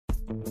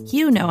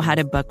You know how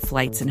to book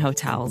flights and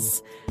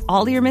hotels.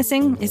 All you're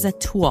missing is a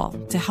tool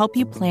to help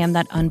you plan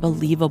that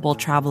unbelievable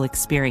travel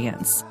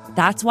experience.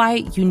 That's why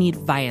you need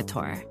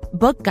Viator.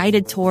 Book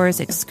guided tours,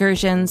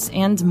 excursions,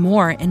 and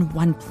more in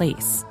one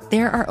place.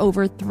 There are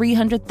over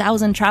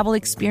 300,000 travel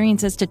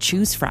experiences to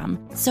choose from,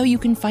 so you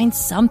can find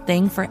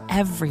something for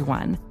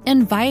everyone.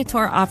 And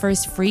Viator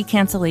offers free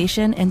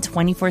cancellation and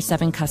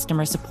 24/7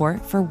 customer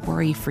support for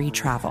worry-free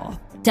travel.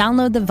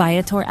 Download the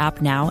Viator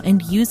app now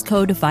and use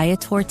code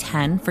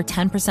Viator10 for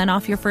 10%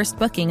 off your first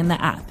booking in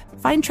the app.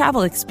 Find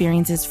travel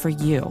experiences for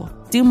you.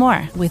 Do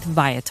more with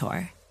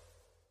Viator.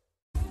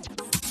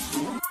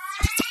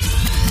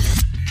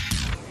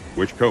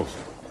 Which coast?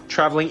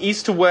 Traveling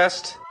east to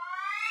west.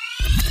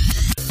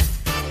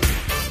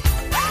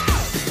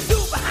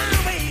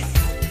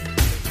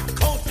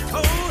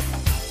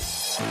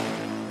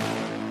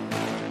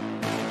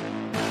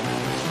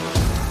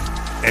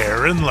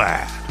 Aaron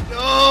Ladd.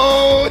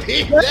 No,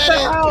 he did it.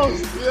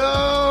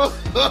 No.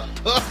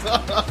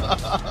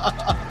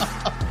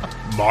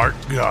 Mark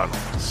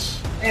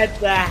Gunnels. At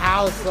the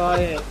house on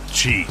it.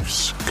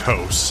 Chiefs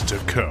coast to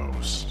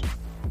coast.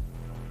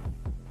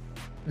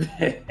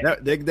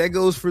 That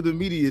goes for the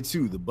media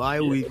too. The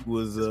bye week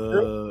was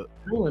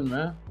ruined,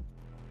 man.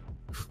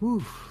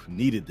 Whew,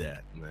 needed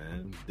that,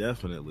 man.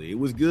 Definitely, it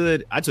was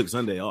good. I took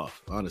Sunday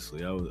off.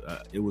 Honestly,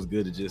 it was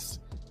good to just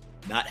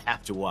not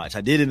have to watch.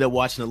 I did end up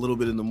watching a little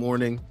bit in the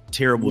morning.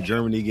 Terrible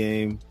Germany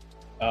game.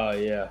 Oh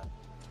yeah.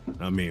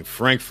 I mean,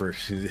 Frankfurt.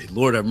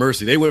 Lord have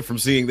mercy. They went from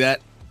seeing that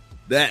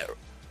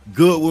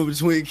good one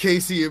between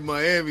KC and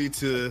Miami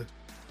to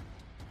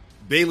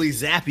Bailey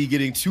Zappi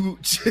getting two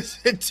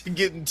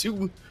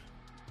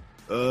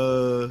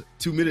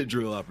 2-minute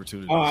drill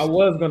opportunities. Oh, I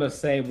was gonna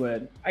say,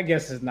 but I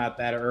guess it's not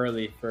that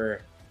early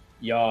for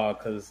y'all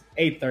because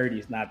 8:30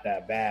 is not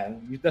that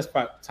bad. That's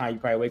about the time you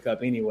probably wake up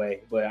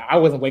anyway. But I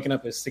wasn't waking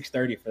up at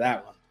 6:30 for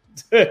that one.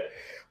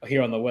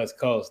 Here on the West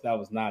Coast, that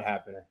was not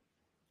happening.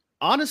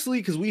 Honestly,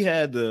 because we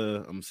had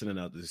I'm sending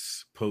out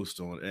this post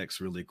on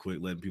X really quick,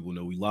 letting people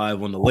know we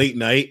live on the late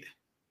night.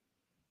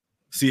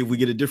 See if we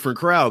get a different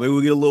crowd. Maybe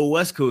we get a little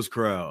West Coast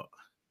crowd.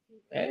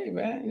 Hey,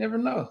 man, you never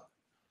know.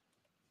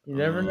 You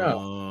never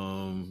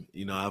know.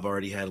 I've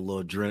already had a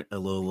little drink, a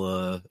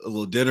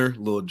little dinner, a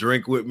little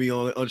drink with me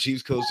on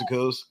Chiefs Coast to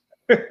Coast.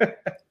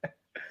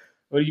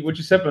 What you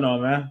sipping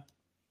on, man?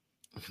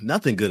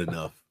 Nothing good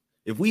enough.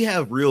 If we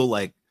have real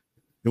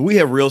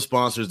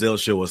sponsors, they'll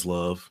show us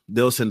love.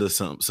 They'll send us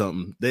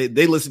something. If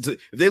they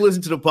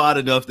listen to the pod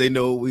enough, they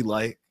know what we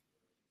like.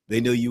 They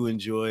know you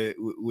enjoy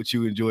what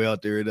you enjoy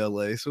out there in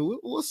LA. So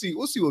we'll see.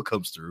 We'll see what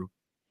comes through.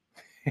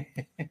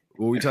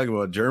 Were we talking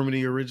about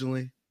Germany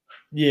originally?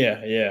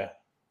 Yeah.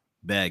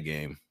 Bad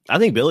game. I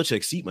think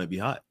Belichick's seat might be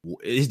hot.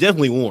 It's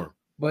definitely warm.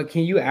 But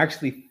can you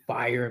actually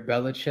fire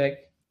Belichick?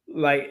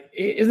 Like,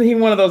 isn't he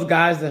one of those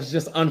guys that's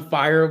just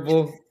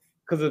unfireable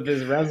because of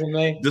his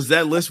resume? Does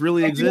that list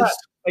really exist?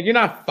 You're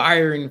not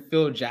firing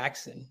Phil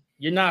Jackson.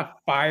 You're not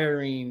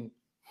firing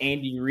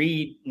Andy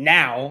Reid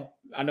now.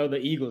 I know the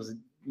Eagles,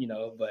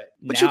 but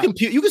now,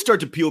 you can start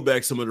to peel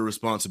back some of the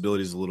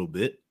responsibilities a little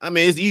bit. I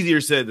mean, it's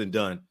easier said than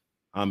done.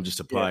 I'm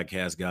just a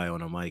podcast guy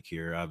on a mic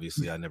here.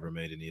 Obviously, I never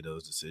made any of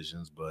those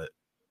decisions, but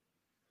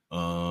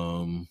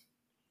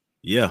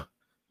yeah.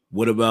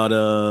 What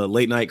about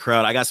late night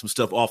crowd? I got some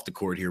stuff off the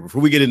court here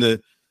before we get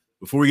into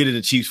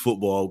Chiefs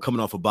football. Coming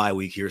off a bye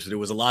week here, so there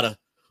was a lot of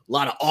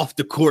off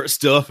the court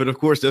stuff, and of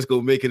course that's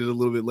gonna make it a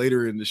little bit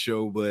later in the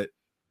show. But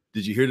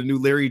did you hear the new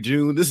Larry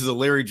June? This is a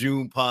Larry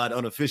June pod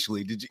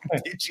unofficially. Did you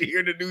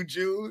hear the new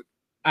June?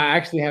 I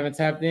actually haven't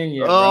tapped in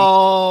yet.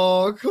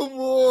 Oh, bro. Come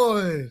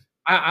on!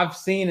 I've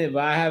seen it,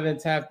 but I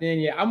haven't tapped in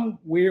yet. I'm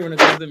weird when it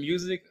comes to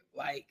music.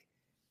 Like,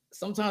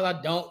 sometimes I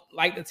don't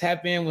like to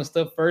tap in when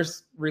stuff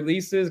first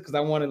releases because I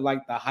wanted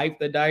like the hype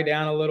to die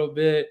down a little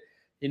bit,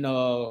 and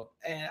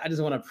I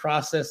just want to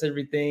process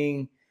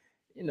everything.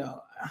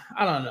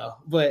 I don't know,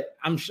 but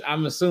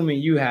I'm assuming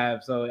you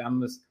have, so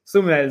I'm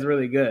assuming that it's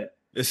really good.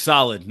 It's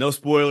solid. No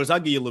spoilers. I'll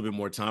give you a little bit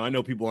more time. I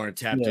know people aren't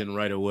tapped in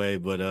right away,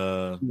 but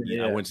I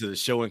went to the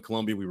show in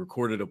Columbia. We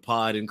recorded a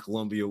pod in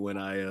Columbia when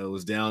I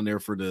was down there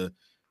for the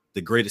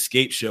Great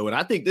Escape show, and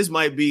I think this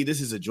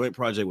is a joint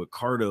project with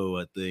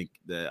Cardo. I think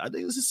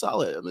this is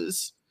solid. I mean,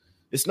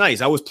 it's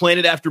nice. I was playing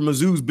it after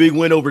Mizzou's big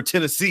win over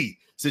Tennessee.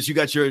 Since you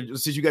got your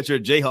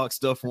Jayhawk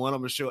stuff on,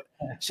 I'm gonna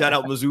shout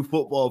out Mizzou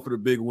football for the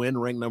big win,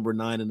 ranked number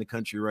 9 in the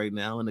country right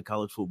now in the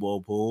college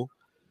football poll.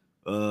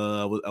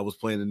 I was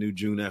playing the new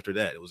June after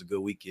that. It was a good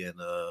weekend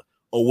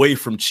away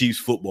from Chiefs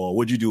football.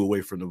 What'd you do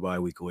away from the bye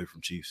week, away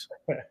from Chiefs?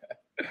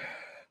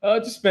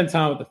 Just spend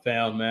time with the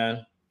fam,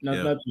 man.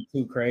 Nothing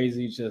too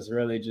crazy. Just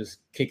really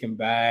kicking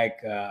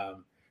back,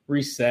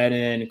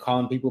 resetting,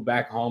 calling people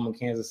back home in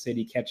Kansas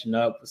City, catching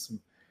up with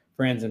some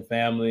friends and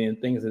family and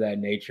things of that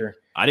nature.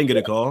 I didn't get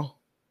a call.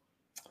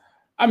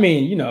 I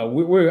mean,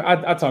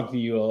 I talk to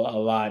you a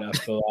lot. I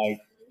feel like,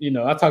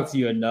 I talk to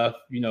you enough.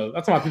 I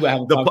talk about people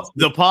having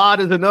the pod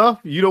is enough.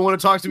 You don't want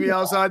to talk to me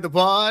outside the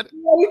pod.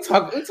 We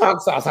talk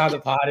outside the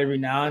pod every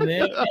now and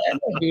then. Man,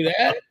 don't do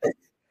that.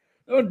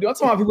 I'm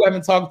talking about people I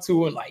haven't talked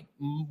to in like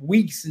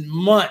weeks and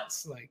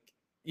months. Like,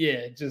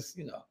 yeah, just,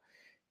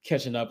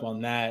 catching up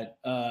on that.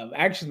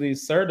 Actually,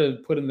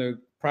 Serta put in the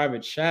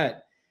private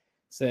chat,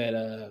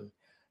 said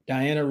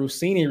Diana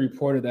Rossini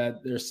reported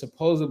that there's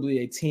supposedly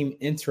a team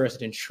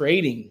interested in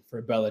trading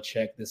for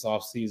Belichick this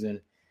offseason.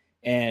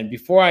 And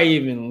before I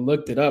even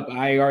looked it up,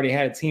 I already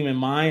had a team in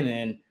mind.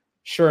 And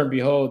sure and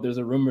behold, there's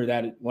a rumor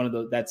that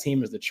that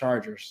team is the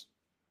Chargers,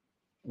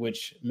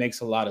 which makes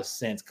a lot of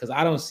sense because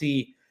I don't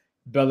see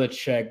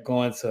Belichick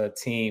going to a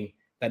team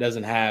that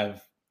doesn't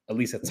have at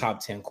least a top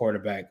 10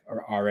 quarterback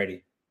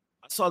already.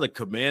 I saw the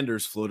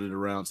Commanders floated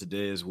around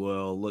today as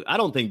well. Look, I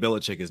don't think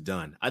Belichick is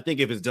done. I think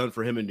if it's done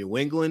for him in New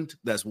England,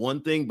 that's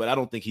one thing, but I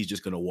don't think he's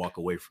just going to walk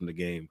away from the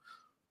game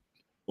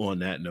on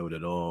that note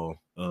at all.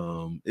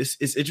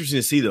 It's interesting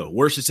to see, though.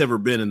 Worst it's ever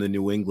been in the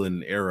New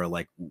England era.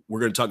 Like,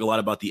 we're going to talk a lot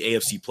about the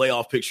AFC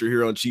playoff picture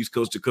here on Chiefs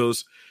Coast to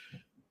Coast,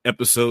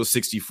 episode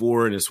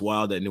 64, and it's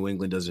wild that New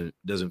England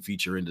doesn't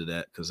feature into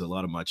that because a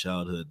lot of my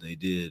childhood they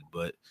did,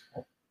 but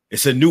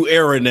it's a new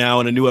era now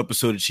and a new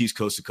episode of Chiefs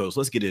Coast to Coast.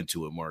 Let's get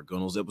into it, Mark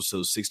Gunnels,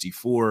 episode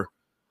 64.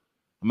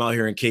 I'm out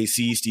here in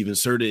KC. Steven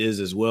Serta is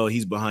as well.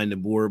 He's behind the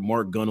board.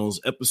 Mark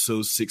Gunnels,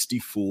 episode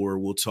 64.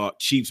 We'll talk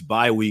Chiefs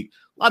bye week.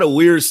 A lot of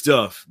weird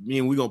stuff. I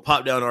mean, we're going to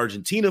pop down to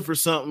Argentina for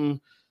something.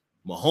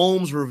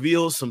 Mahomes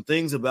reveals some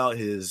things about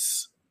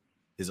his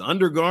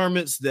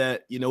undergarments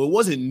that, it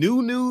wasn't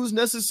new news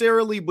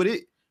necessarily, but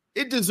it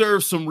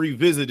deserves some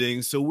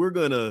revisiting. So we're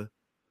gonna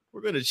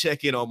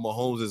check in on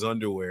Mahomes'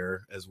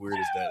 underwear, as weird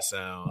as that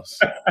sounds.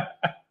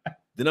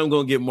 Then I'm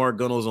gonna get Mark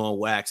Gunnels on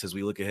wax as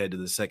we look ahead to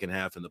the second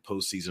half in the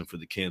postseason for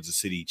the Kansas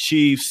City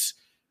Chiefs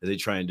as they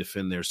try and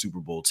defend their Super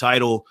Bowl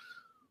title.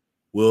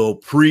 We'll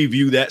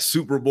preview that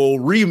Super Bowl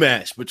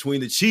rematch between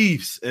the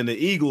Chiefs and the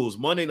Eagles,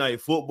 Monday Night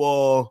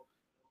Football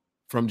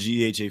from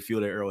GHA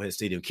Field at Arrowhead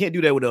Stadium. Can't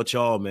do that without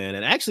y'all, man.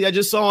 And actually, I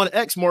just saw on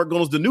X, Mark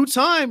Gunnels, the new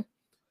time,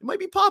 it might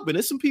be popping.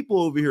 There's some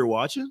people over here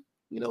watching.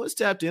 It's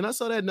tapped in. I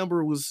saw that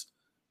number was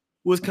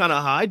kind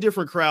of high.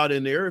 Different crowd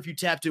in there. If you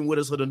tapped in with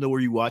us, let us know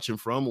where you're watching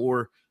from,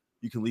 or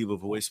you can leave a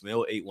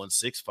voicemail.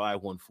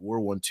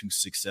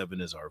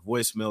 816-514-1267 is our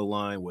voicemail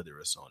line, whether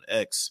it's on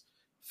X,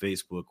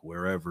 Facebook,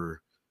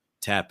 wherever.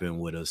 Tap in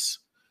with us.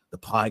 The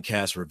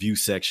podcast review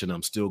section,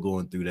 I'm still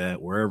going through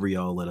that. Wherever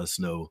y'all let us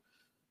know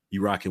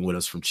you rocking with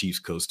us from Chiefs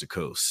Coast to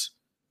Coast.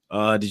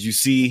 Did you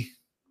see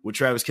what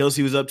Travis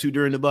Kelce was up to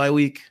during the bye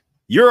week?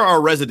 You're our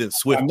resident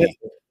Swiftie.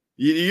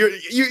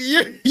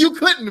 You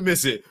couldn't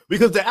miss it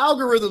because the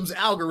algorithms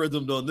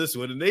algorithmed on this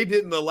one, and they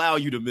didn't allow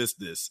you to miss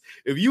this.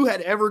 If you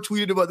had ever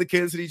tweeted about the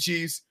Kansas City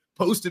Chiefs,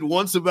 posted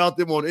once about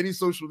them on any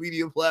social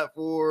media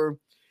platform,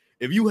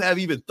 if you have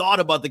even thought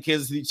about the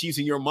Kansas City Chiefs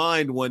in your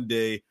mind one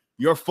day,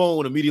 your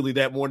phone immediately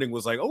that morning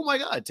was like, oh my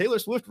God, Taylor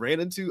Swift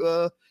ran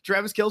into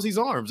Travis Kelce's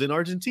arms in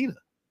Argentina.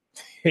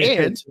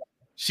 And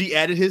she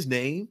added his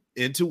name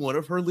into one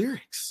of her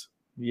lyrics.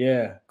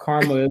 Yeah,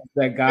 Karma is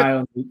that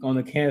guy on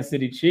the Kansas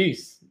City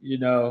Chiefs,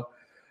 No,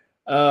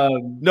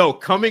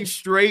 coming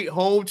straight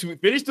home to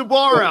finish the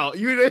bar out.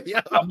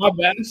 My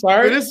bad. I'm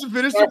sorry.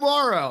 Finish the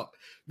bar out.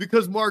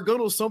 Because Mark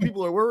Gunnels, some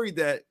people are worried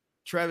that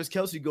Travis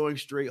Kelce going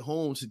straight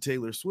home to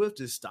Taylor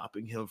Swift is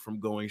stopping him from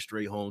going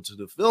straight home to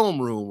the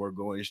film room or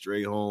going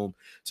straight home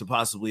to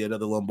possibly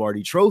another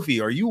Lombardi trophy.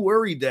 Are you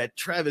worried that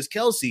Travis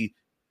Kelce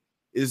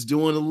is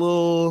doing a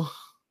little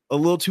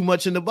too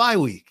much in the bye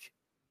week?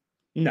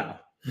 No,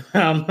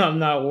 I'm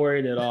not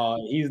worried at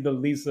all. He's the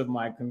least of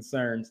my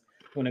concerns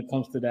when it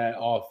comes to that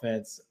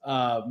offense.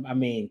 I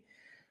mean,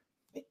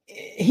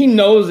 he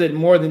knows it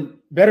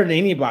better than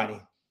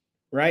anybody,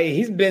 right?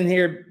 He's been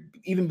here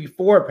even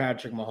before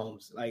Patrick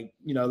Mahomes.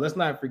 Let's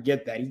not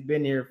forget that. He's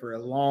been here for a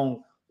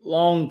long,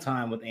 long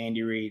time with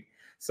Andy Reid.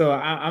 So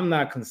I'm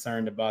not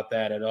concerned about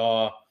that at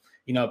all.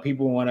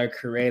 People want to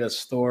create a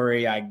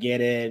story. I get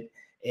it.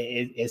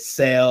 It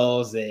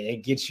sells,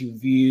 it gets you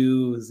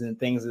views and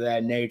things of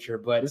that nature,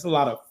 but it's a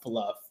lot of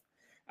fluff.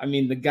 I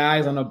mean, the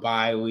guy's on a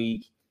bye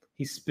week.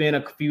 He spent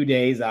a few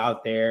days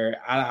out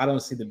there. I don't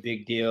see the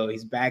big deal.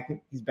 He's back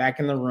in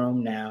the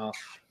room now,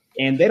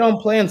 and they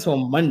don't play until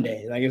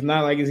Monday. It's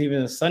not like it's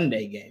even a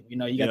Sunday game. You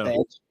got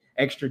that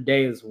extra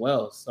day as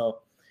well. So,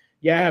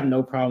 yeah, I have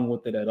no problem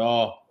with it at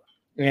all.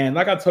 And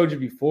like I told you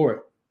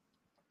before,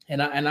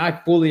 and I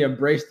fully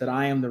embrace that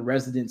I am the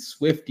resident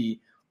Swiftie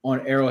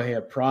on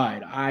Arrowhead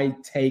Pride. I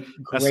take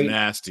great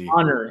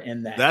honor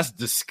in that. That's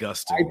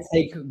disgusting. I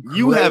take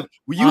you have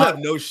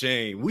no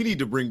shame. We need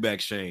to bring back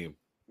shame.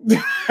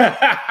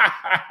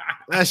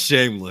 That's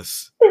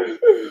shameless.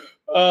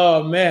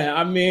 Oh man,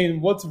 I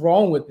mean, what's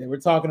wrong with it? We're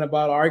talking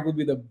about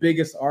arguably the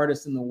biggest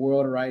artist in the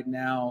world right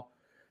now.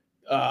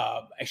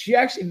 She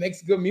actually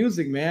makes good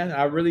music, man.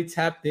 I really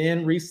tapped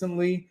in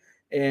recently,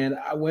 and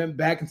I went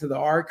back into the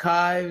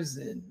archives,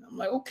 and I'm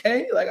like,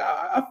 okay,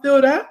 I feel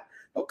that.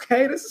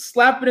 Okay, this is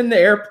slapping in the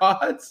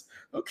AirPods.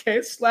 Okay,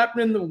 it's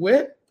slapping in the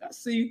whip. I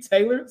see you,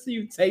 Taylor. I see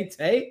you,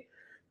 Tay.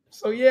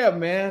 So yeah,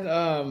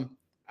 man.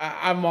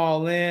 I'm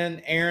all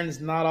in. Aaron's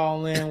not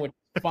all in, which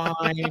is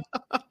fine.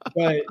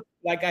 But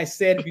like I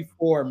said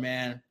before,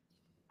 man,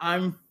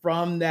 I'm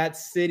from that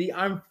city.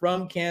 I'm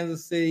from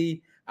Kansas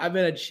City. I've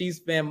been a Chiefs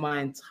fan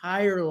my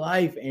entire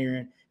life,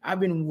 Aaron. I've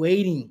been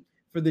waiting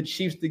for the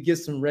Chiefs to get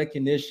some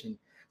recognition.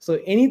 So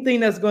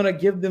anything that's going to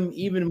give them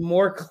even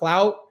more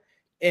clout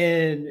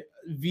and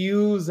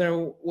views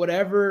and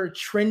whatever,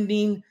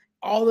 trending,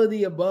 all of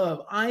the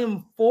above, I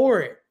am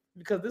for it,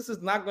 because this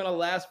is not going to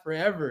last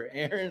forever,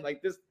 Aaron.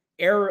 Like this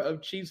era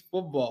of Chiefs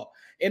football.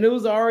 And it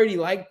was already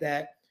like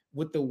that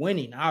with the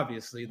winning,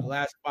 obviously, the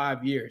last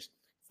 5 years,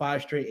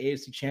 5 straight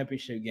AFC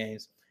championship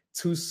games,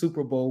 2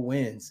 Super Bowl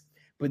wins.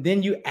 But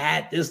then you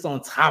add this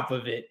on top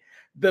of it.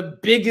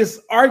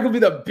 Arguably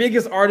the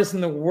biggest artist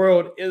in the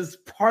world is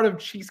part of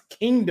Chiefs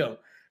Kingdom.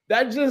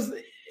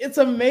 It's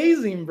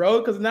amazing, bro,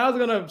 because now it's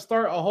going to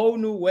start a whole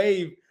new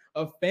wave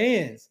of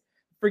fans.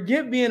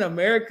 Forget being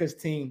America's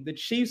team. The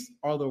Chiefs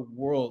are the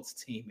world's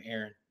team,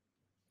 Aaron.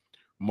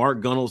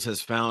 Mark Gunnels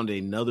has found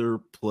another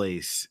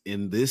place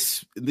in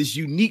this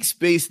unique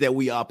space that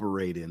we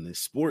operate in, this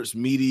sports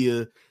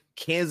media,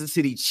 Kansas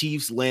City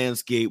Chiefs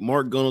landscape.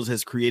 Mark Gunnels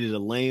has created a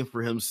lane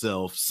for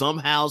himself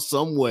somehow,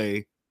 some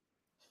way,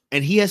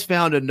 and he has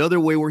found another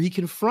way where he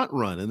can front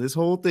run in this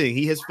whole thing.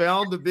 He has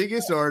found the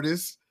biggest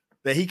artist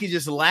that he can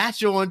just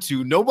latch on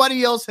to.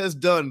 Nobody else has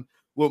done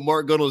what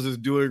Mark Gunnels is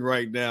doing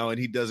right now, and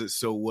he does it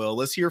so well.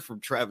 Let's hear from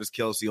Travis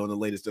Kelce on the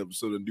latest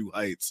episode of New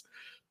Heights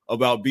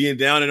about being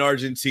down in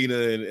Argentina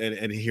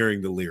and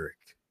hearing the lyric.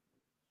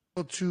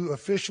 To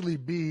officially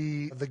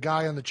be the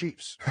guy on the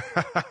Chiefs.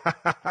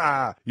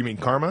 You mean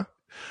karma?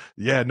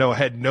 Yeah, no, I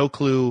had no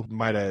clue.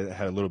 Might have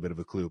had a little bit of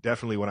a clue.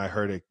 Definitely when I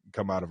heard it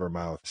come out of her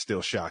mouth,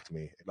 still shocked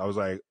me. I was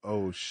like,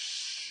 oh,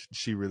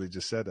 she really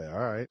just said that. All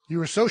right. You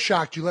were so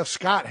shocked you left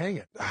Scott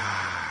hanging.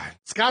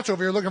 Scott's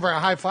over here looking for a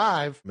high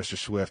five. Mr.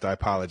 Swift, I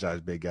apologize,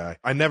 big guy.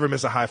 I never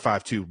miss a high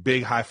five, too.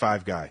 Big high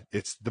five guy.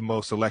 It's the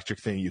most electric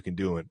thing you can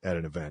do at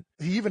an event.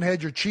 He even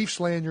had your Chiefs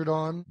lanyard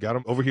on. Got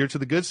him over here to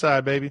the good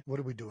side, baby. What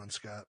are we doing,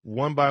 Scott?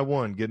 One by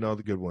one, getting all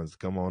the good ones to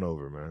come on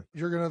over, man.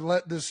 You're going to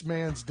let this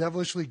man's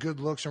devilishly good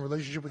looks and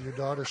relationship with your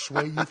daughter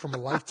sway you from a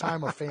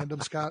lifetime of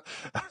fandom, Scott?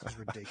 This is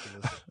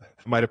ridiculous.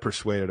 I might have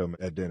persuaded him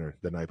at dinner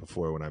the night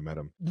before when I met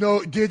him.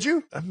 No, did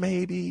you?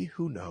 Maybe.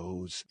 Who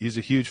knows? He's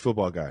a huge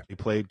football guy. He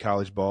played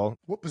college ball.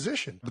 What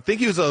position? I think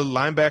he was a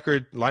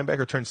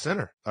linebacker turned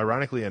center,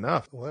 ironically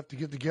enough. We'll have to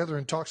get together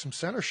and talk some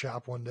center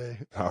shop one day.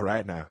 All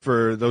right now.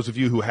 For those of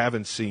you who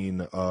haven't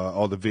seen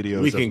all the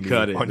videos we can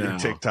cut it on now. Your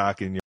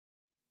TikTok and your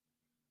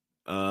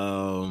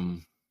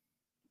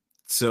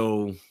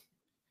so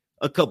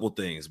a couple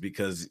things,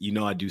 because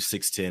I do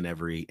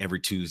 610 every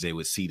Tuesday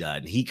with C-Dot,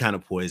 and he kind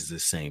of posed the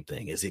same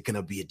thing. Is it going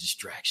to be a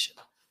distraction?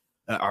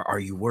 Are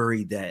you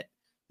worried that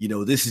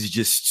this is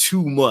just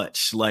too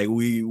much? Like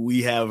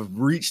we have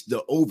reached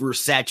the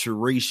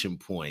oversaturation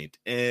point.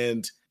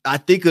 And I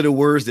think of the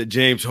words that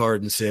James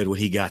Harden said when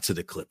he got to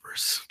the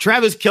Clippers.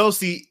 Travis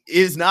Kelce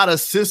is not a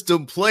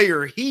system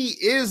player. He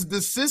is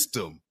the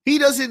system. He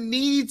doesn't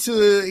need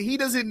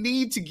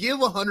to give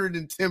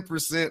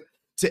 110%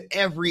 to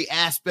every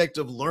aspect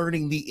of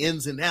learning the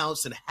ins and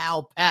outs and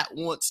how Pat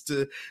wants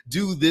to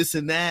do this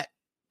and that.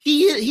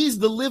 He's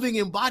the living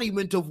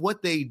embodiment of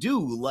what they do.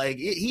 Like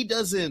he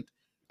doesn't.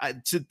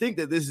 To think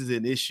that this is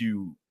an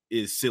issue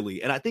is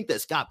silly. And I think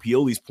that Scott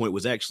Pioli's point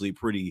was actually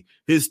pretty,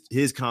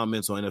 his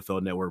comments on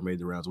NFL Network made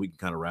the rounds. We can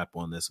kind of wrap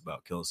on this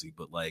about Kelce,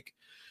 but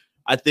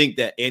I think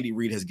that Andy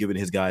Reid has given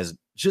his guys,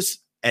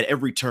 just at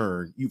every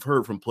turn, you've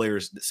heard from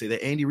players that say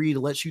that Andy Reid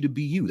lets you to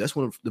be you. That's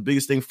one of the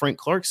biggest things Frank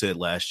Clark said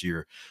last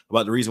year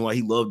about the reason why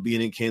he loved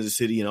being in Kansas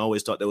City and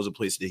always thought that was a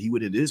place that he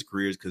would end his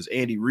career, is because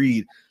Andy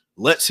Reid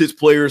lets his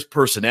players'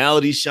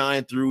 personality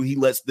shine through. He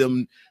lets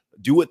them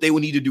do what they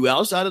would need to do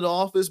outside of the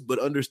office, but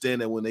understand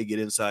that when they get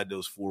inside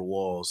those 4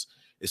 walls,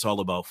 it's all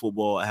about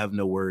football. I have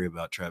no worry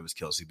about Travis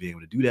Kelce being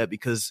able to do that,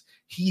 because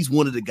he's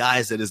one of the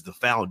guys that is the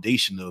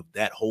foundation of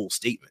that whole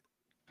statement.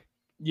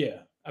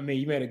 Yeah. I mean,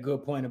 you made a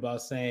good point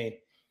about saying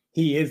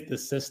he is the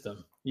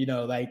system,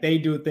 they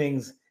do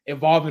things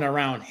evolving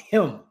around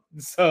him.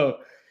 So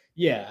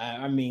yeah,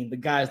 I mean, the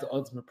guy's the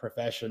ultimate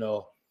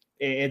professional.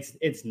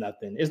 It's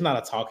nothing. It's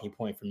not a talking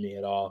point for me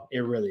at all. It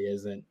really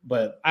isn't,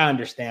 but I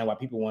understand why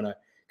people want to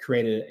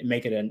create it and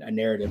make it a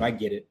narrative. I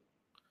get it.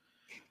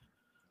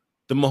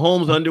 The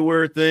Mahomes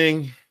underwear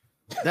thing,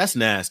 that's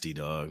nasty,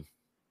 dog.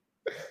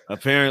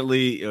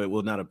 Apparently,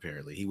 well, not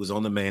apparently, he was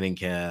on the Manning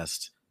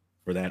cast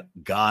for that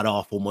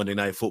god-awful Monday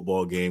Night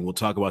Football game. We'll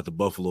talk about the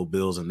Buffalo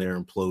Bills and their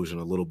implosion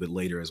a little bit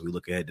later as we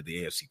look ahead to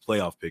the AFC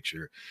playoff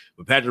picture.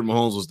 But Patrick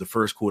Mahomes was the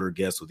first quarter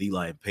guest with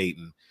Eli and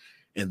Peyton.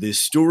 And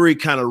this story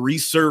kind of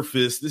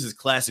resurfaced. This is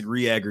classic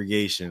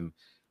reaggregation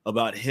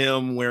about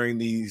him wearing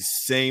the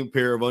same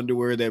pair of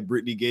underwear that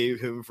Brittany gave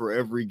him for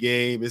every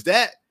game. Is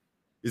that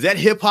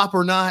hip hop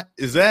or not?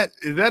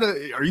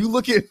 Are you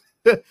looking?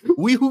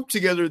 We hooped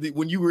together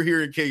when you were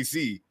here in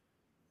KC.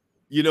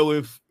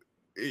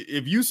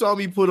 If you saw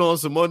me put on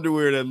some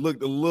underwear that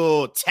looked a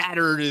little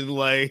tattered and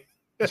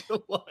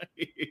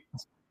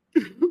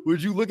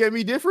would you look at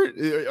me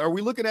different? Are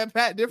we looking at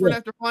Pat different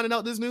after finding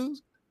out this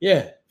news?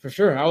 Yeah, for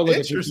sure. I would look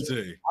at you.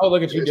 Interesting. I would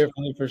look at you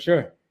differently for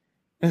sure.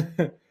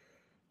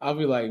 I'll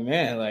be like,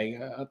 man,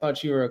 like I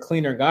thought you were a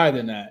cleaner guy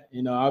than that.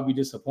 I'll be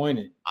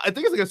disappointed. I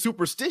think it's like a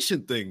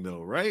superstition thing,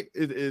 though, right?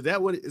 Is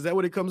that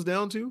what it comes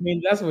down to? I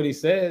mean, that's what he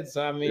said.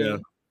 So I mean,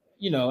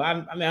 yeah.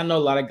 I know a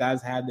lot of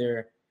guys have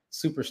their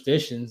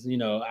superstitions.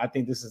 I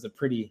think this is a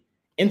pretty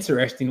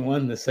interesting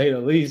one to say the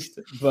least.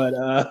 But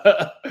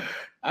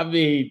I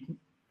mean,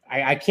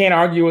 I can't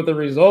argue with the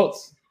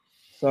results.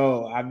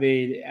 So I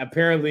mean,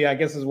 apparently, I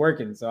guess it's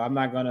working. So I'm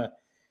not gonna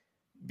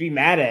be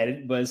mad at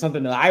it, but it's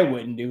something that I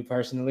wouldn't do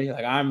personally.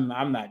 Like I'm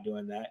not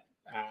doing that.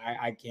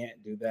 I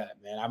can't do that,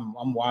 man.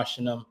 I'm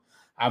washing them.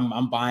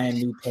 I'm buying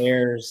new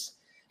pairs.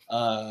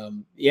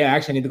 Actually,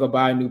 I need to go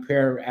buy a new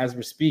pair as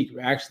we speak.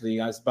 Actually,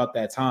 it's about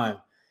that time.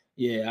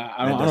 Yeah,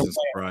 I don't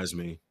surprise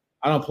me.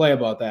 I don't play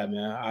about that,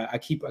 man. I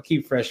keep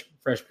fresh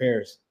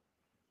pairs.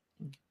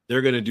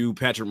 They're gonna do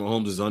Patrick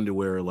Mahomes'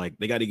 underwear. Like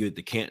they got to get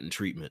the Canton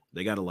treatment.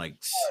 They got to like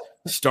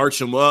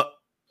starch him up.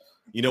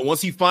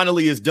 Once he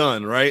finally is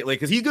done, right? Like,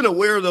 because he's going to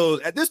wear those.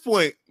 At this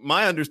point,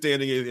 my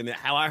understanding is, and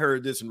how I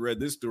heard this and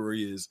read this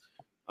story is,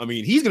 I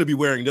mean, he's going to be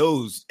wearing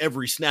those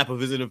every snap of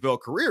his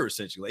NFL career,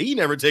 essentially. Like, he's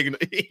never taken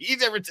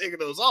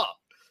those off.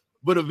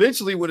 But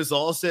eventually, when it's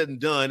all said and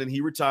done and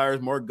he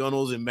retires, Mark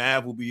Gunnels and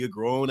Mav will be a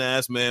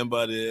grown-ass man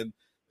by then.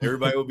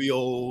 Everybody will be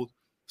old.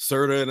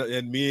 Serta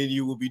and me and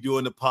you will be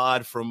doing the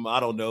pod from, I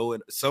don't know,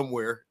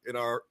 somewhere in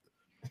our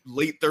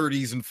late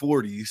 30s and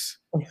 40s.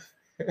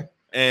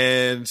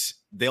 And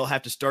they'll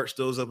have to starch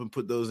those up and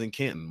put those in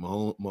Canton,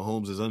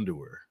 Mahomes'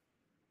 underwear.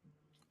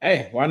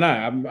 Hey, why not?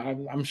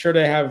 I'm sure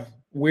they have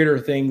weirder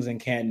things in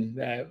Canton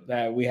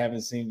that we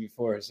haven't seen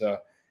before. So,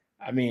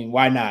 I mean,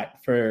 why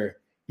not for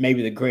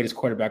maybe the greatest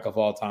quarterback of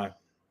all time?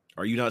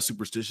 Are you not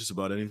superstitious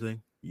about anything?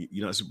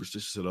 You're not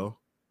superstitious at all?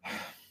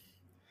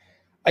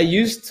 I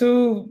used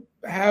to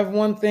have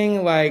one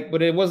thing,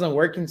 but it wasn't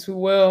working too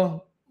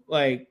well.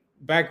 Like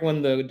back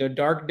when the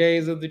dark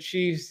days of the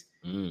Chiefs.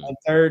 On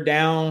third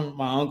down,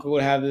 my uncle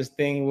would have this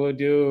thing we'll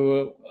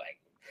do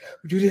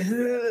do this.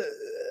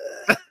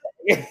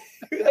 Wait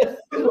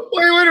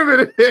a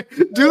minute.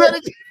 Do that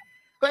again.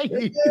 Do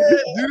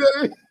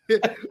that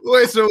again.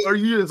 Wait, so are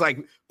you just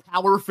like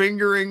power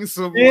fingering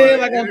some? Yeah,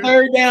 like on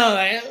third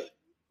down,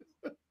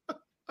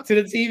 to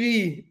the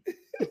TV.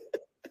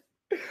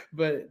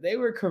 But they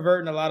were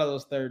converting a lot of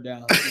those third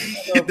downs.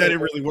 That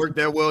didn't really work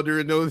that well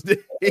during those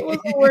days. It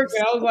wasn't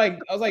working. I was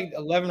like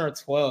 11 or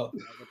 12 at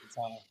the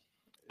time.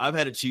 I've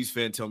had a Chiefs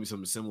fan tell me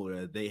something similar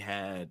that they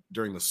had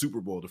during the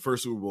Super Bowl, the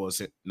first Super Bowl,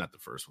 not the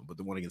first one, but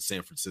the one against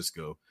San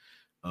Francisco.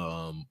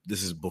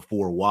 This is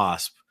before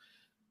WASP,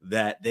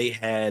 that they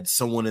had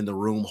someone in the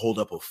room hold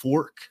up a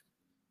fork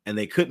and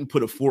they couldn't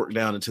put a fork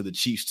down until the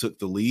Chiefs took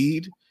the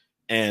lead,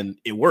 and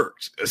it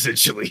worked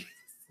essentially.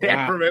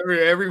 Wow. From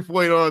every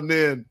point on,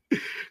 then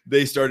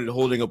they started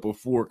holding up a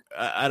fork.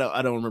 I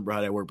don't remember how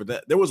that worked,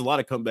 but there was a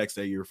lot of comebacks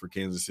that year for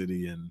Kansas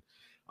City, and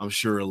I'm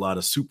sure a lot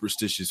of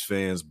superstitious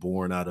fans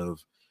born out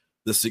of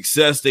the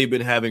success they've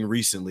been having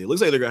recently. It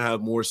looks like they're going to have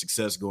more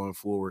success going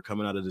forward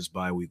coming out of this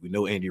bye week. We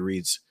know Andy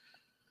Reid's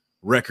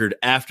record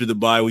after the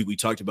bye week. We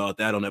talked about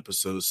that on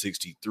episode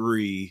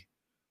 63.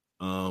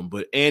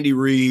 But Andy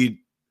Reid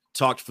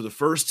talked for the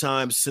first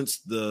time since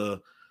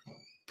the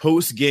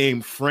post-game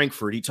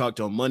Frankfurt. He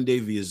talked on Monday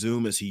via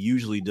Zoom, as he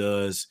usually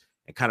does,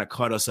 and kind of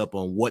caught us up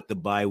on what the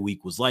bye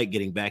week was like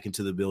getting back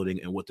into the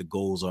building and what the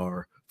goals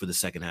are for the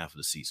second half of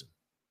the season.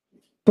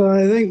 So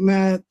I think,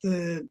 Matt,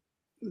 that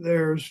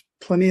there's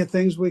plenty of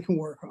things we can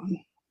work on,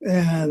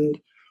 and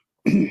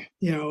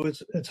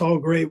it's all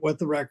great what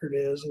the record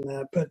is and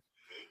that, but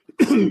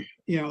the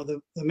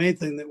main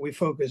thing that we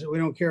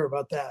don't care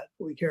about that.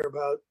 We care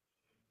about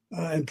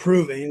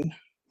improving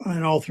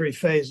in all three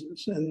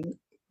phases, and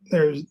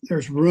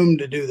there's room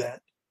to do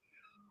that.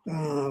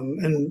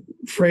 And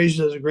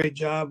Frazier does a great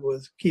job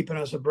with keeping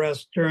us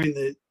abreast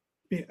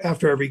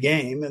after every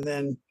game, and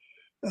then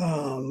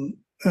you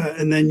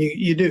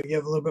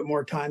have a little bit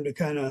more time to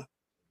kind of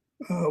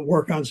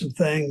work on some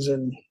things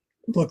and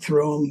look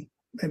through them,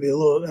 maybe at a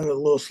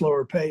little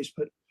slower pace.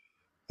 But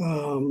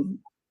I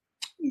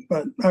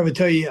would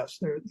tell you, yes,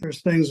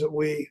 there's things that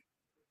we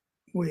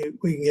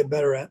can get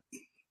better at.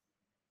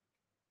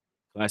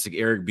 Classic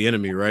Eric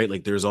Bieniemy, right?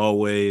 Like there's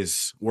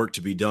always work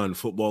to be done.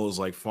 Football is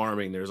like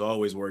farming. There's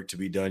always work to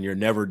be done. You're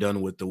never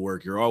done with the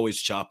work. You're always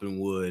chopping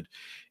wood.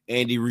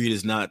 Andy Reid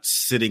is not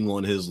sitting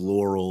on his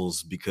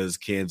laurels because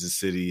Kansas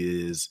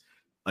City is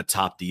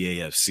atop the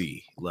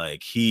AFC.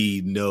 Like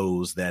he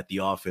knows that the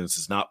offense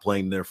is not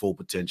playing their full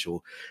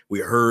potential.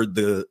 We heard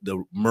the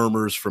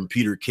murmurs from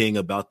Peter King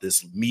about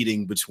this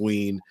meeting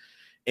between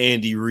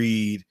Andy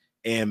Reid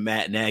and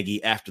Matt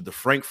Nagy after the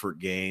Frankfurt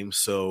game.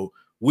 So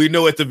we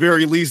know at the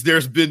very least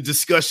there's been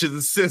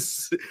discussions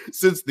since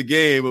the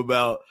game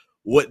about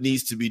what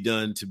needs to be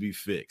done to be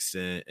fixed.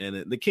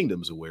 And the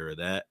Kingdom's aware of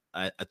that.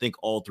 I think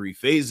all three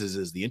phases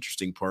is the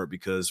interesting part,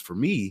 because for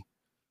me,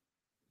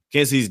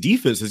 Kansas City's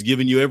defense has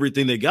given you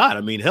everything they got.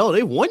 I mean, hell,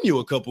 they've won you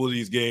a couple of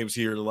these games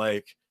here.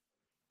 Like,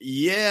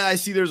 yeah, I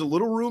see there's a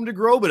little room to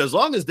grow, but as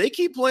long as they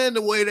keep playing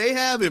the way they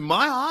have, in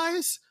my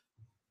eyes,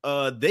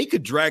 they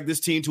could drag this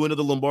team to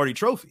another Lombardi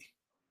trophy.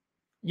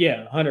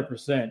 Yeah,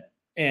 100%.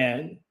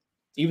 And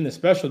even the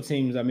special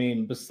teams, I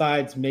mean,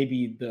 besides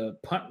maybe the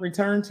punt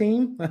return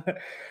team,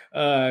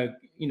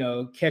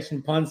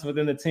 catching punts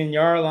within the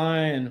 10-yard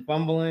line and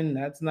fumbling,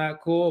 that's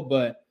not cool.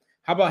 But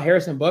how about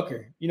Harrison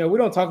Butker? We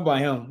don't talk about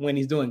him when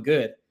he's doing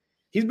good.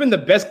 He's been the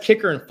best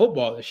kicker in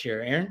football this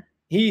year, Aaron.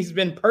 He's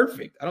been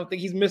perfect. I don't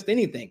think he's missed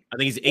anything. I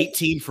think he's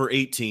 18 for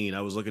 18.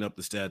 I was looking up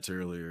the stats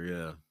earlier.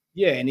 Yeah.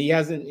 Yeah, and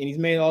he's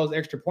made all his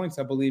extra points,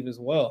 I believe, as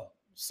well.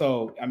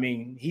 So, I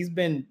mean, he's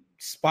been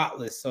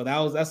spotless. So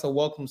that's a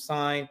welcome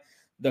sign.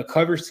 The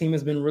coverage team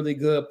has been really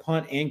good.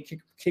 Punt and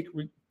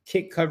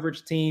kick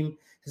coverage team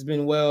has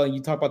been well. And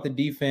you talk about the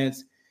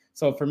defense.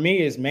 So for me,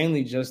 it's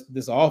mainly just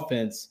this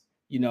offense,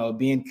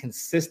 being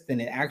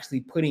consistent and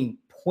actually putting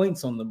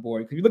points on the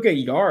board. If you look at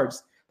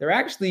yards, they're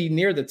actually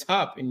near the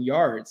top in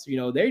yards.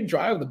 They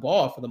drive the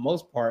ball for the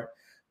most part,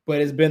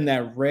 but it's been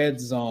that red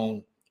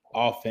zone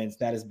offense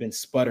that has been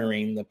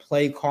sputtering, the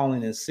play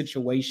calling and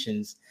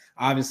situations.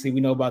 Obviously, we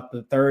know about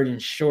the 3rd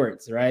and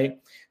shorts, right?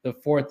 The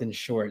 4th and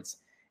shorts.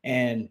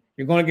 And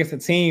you're going against a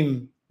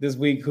team this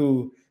week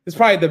who is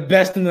probably the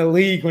best in the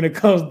league when it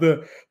comes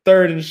to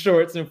 3rd and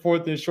shorts and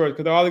 4th and shorts,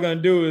 because all they're going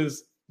to do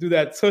is do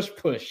that tush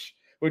push,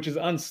 which is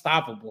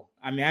unstoppable.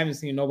 I mean, I haven't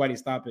seen nobody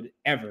stop it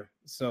ever.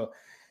 So,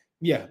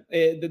 yeah,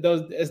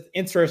 it's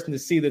interesting to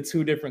see the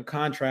two different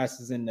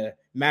contrasts in the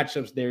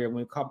matchups there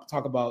when we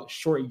talk about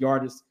short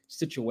yardage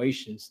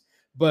situations.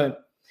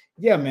 But,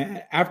 yeah,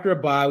 man, after a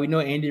bye, we know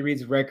Andy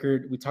Reid's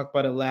record. We talked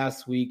about it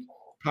last week.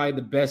 Probably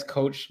the best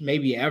coach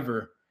maybe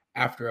ever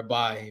after a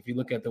bye, if you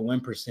look at the win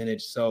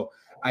percentage. So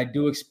I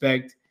do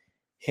expect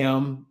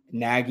him,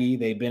 Nagy,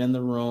 they've been in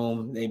the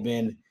room. They've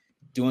been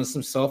doing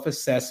some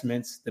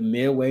self-assessments, the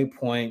midway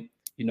point,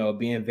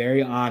 being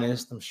very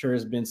honest. I'm sure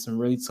it's been some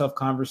really tough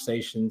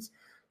conversations.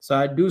 So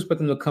I do expect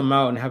them to come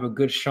out and have a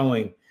good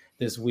showing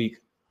this week.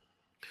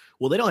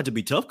 Well, they don't have to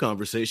be tough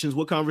conversations.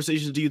 What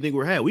conversations do you think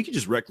we're had? We can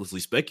just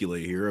recklessly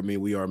speculate here. I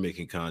mean, we are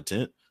making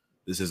content.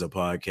 This is a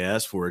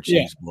podcast for a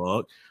Chiefs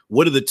blog.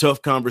 What are the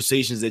tough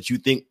conversations that you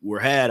think were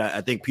had? I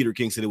think Peter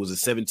King said it was a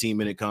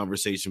 17-minute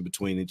conversation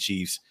between the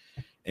Chiefs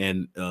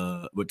and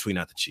between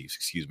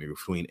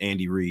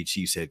Andy Reid,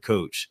 Chiefs head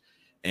coach,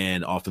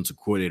 and offensive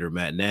coordinator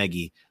Matt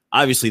Nagy.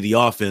 Obviously, the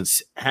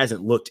offense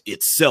hasn't looked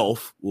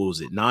itself. What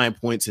was it? 9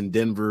 points in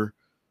Denver,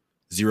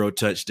 0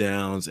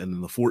 touchdowns, and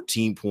then the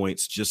 14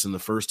 points just in the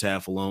first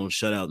half alone,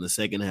 shutout in the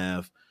second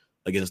half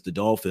against the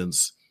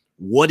Dolphins.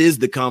 What is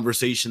the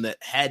conversation that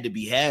had to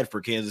be had for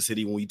Kansas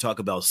City when you talk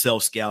about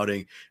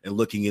self-scouting and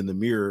looking in the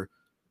mirror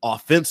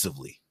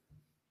offensively?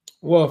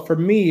 Well, for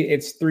me,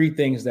 it's 3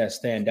 things that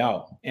stand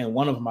out. And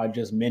one of them I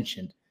just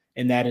mentioned,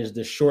 and that is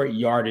the short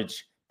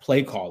yardage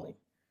play calling.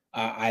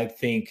 I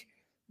think,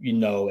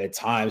 at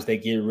times they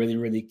get really,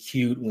 really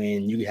cute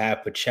when you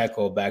have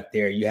Pacheco back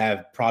there. You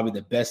have probably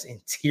the best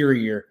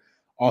interior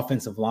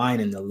offensive line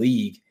in the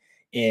league,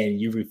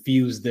 and you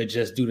refuse to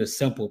just do the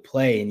simple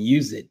play and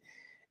use it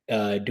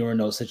during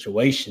those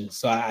situations.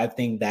 So I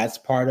think that's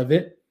part of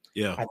it.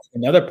 Yeah. I think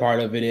another part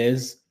of it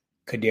is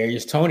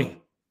Kadarius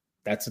Toney.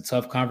 That's a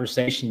tough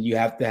conversation you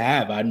have to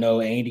have. I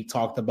know Andy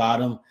talked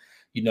about him.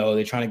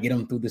 They're trying to get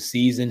him through the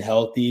season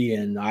healthy,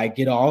 and I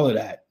get all of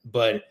that.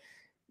 But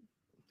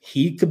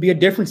he could be a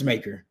difference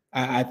maker.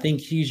 I think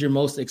he's your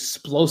most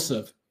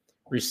explosive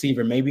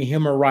receiver. Maybe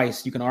him or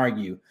Rice, you can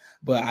argue.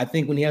 But I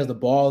think when he has the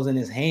balls in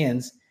his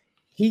hands,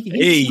 that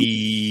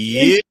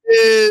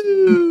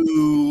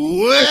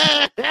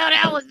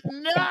was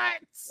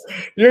nuts.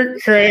 You're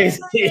crazy.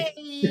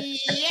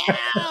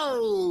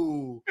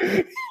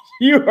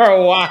 You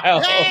are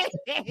wild.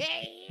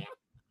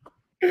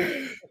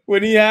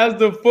 When he has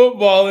the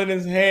football in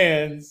his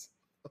hands,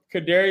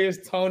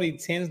 Kadarius Toney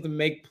tends to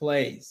make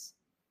plays.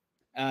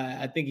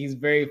 I think he's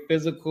very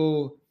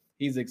physical.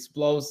 He's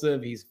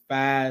explosive. He's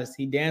fast.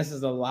 He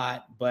dances a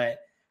lot. But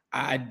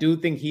I do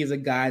think he's a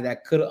guy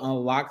that could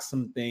unlock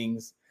some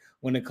things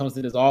when it comes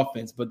to this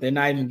offense. But they're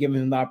not even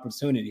giving him the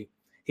opportunity.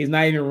 He's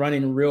not even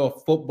running real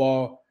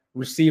football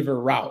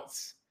receiver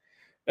routes.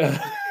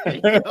 The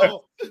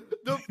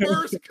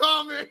first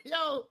comment,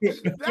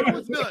 that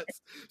was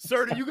nuts.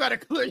 Sir, you gotta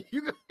clip.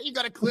 You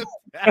gotta clip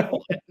that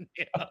one.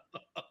 You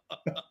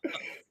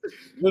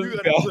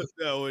gotta clip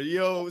that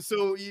one,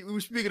 So we're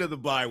speaking of the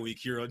bye week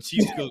here on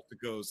Chiefs Coast to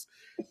Coast,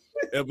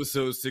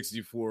 episode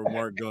 64.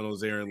 Mark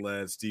Gunnels, Aaron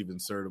Ladd, Steven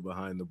Serta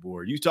behind the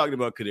board. You talking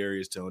about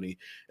Kadarius Toney,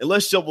 and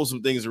let's shuffle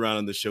some things around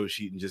on the show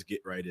sheet and just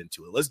get right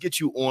into it. Let's get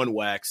you on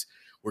wax.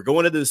 We're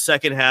going into the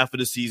second half of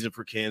the season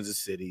for Kansas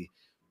City.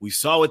 We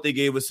saw what they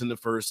gave us in the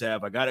first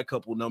half. I got a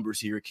couple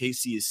numbers here.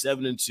 KC is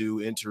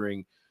 7-2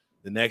 entering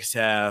the next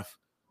half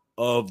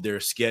of their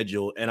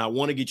schedule. And I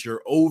want to get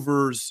your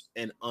overs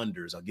and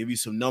unders. I'll give you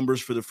some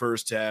numbers for the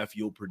first half.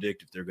 You'll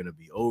predict if they're going to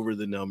be over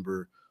the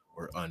number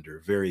or under.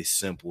 Very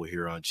simple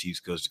here on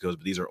Chiefs Coast to Coast,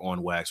 but these are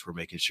on wax. We're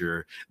making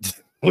sure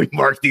we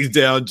mark these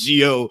down.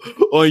 Gio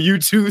on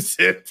YouTube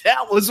said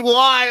that was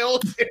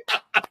wild.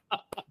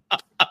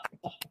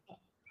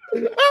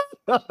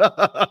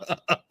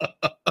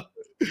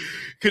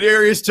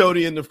 Kadarius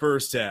Toney in the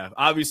first half.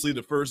 Obviously,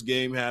 the first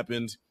game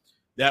happened.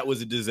 That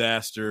was a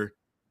disaster.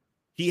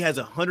 He has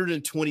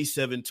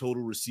 127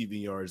 total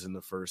receiving yards in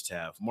the first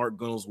half. Mark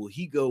Gunnels, will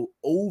he go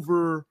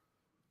over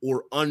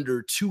or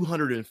under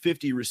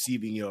 250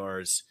 receiving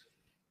yards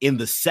in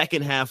the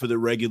second half of the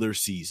regular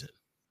season?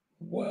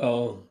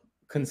 Well,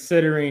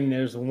 considering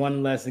there's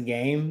one less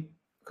game,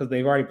 because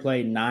they've already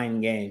played 9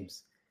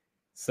 games.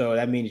 So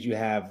that means you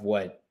have,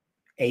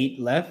 8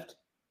 left?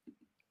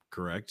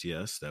 Correct.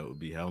 Yes, that would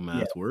be how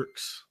math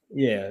works.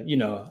 Yeah,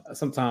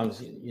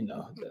 sometimes I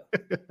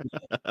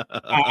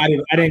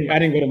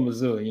didn't go to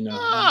Missouri.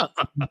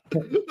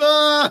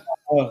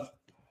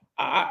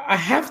 I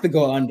have to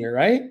go under,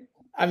 right?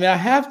 I mean, I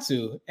have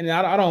to, and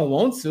I don't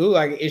want to.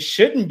 Like, it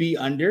shouldn't be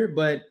under,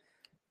 but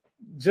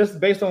just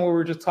based on what we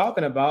were just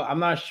talking about, I'm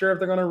not sure if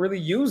they're going to really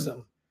use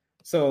them.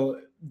 So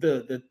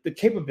the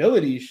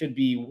capability should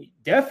be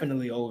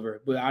definitely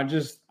over, but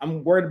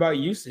I'm worried about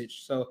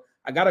usage, so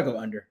I gotta go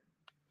under.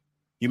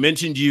 You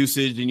mentioned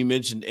usage and you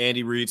mentioned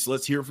Andy Reid. So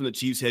let's hear from the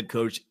Chiefs head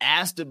coach.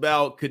 Asked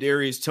about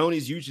Kadarius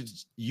Toney's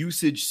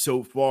usage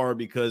so far,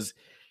 because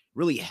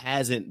really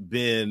hasn't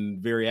been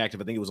very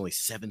active. I think it was only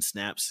 7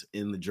 snaps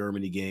in the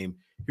Germany game.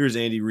 Here's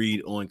Andy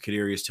Reid on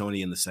Kadarius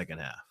Toney in the second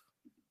half.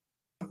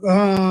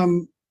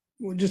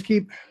 We'll just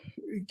keep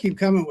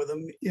coming with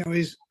him.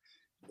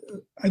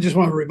 I just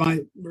want to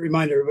remind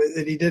everybody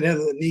that he did have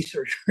the knee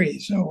surgery,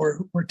 so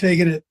we're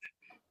taking it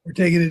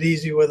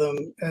easy with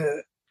him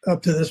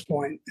up to this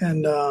point,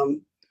 and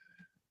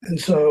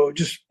so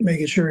just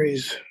making sure he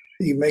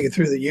can make it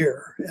through the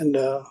year and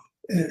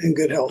in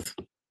good health.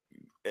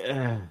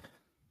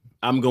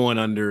 I'm going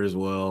under as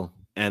well,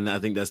 and I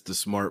think that's the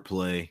smart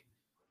play,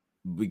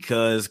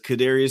 because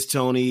Kadarius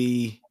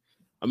Toney,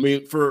 I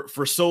mean, for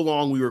so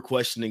long we were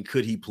questioning,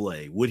 could he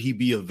play? Would he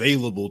be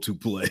available to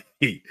play?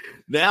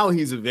 Now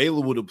he's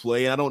available to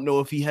play. I don't know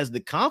if he has the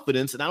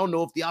confidence, and I don't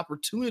know if the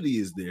opportunity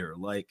is there.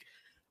 Like,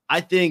 I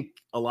think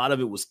a lot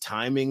of it was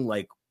timing.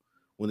 Like,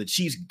 when the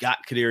Chiefs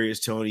got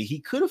Kadarius Toney, he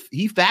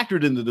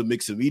factored into the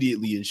mix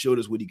immediately and showed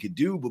us what he could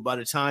do. But by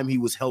the time he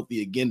was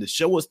healthy again to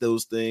show us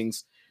those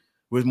things,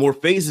 with more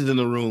faces in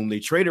the room, they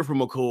traded for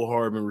McCole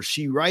Hardman.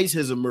 Rashee Rice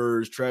has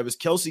emerged. Travis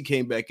Kelce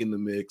came back in the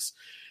mix.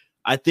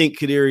 I think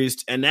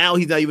Kadarius, and now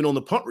he's not even on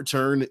the punt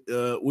return,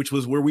 which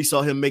was where we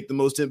saw him make the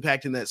most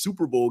impact in that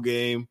Super Bowl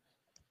game.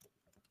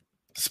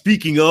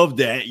 Speaking of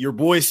that, your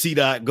boy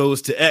C-Dot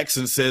goes to X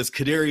and says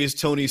Kadarius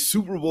Toney's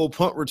Super Bowl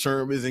punt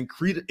return is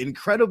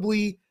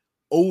incredibly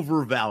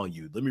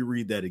overvalued. Let me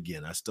read that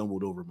again. I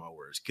stumbled over my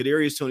words.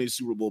 Kadarius Toney's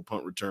Super Bowl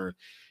punt return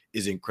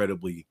is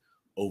incredibly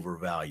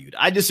overvalued.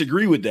 I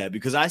disagree with that,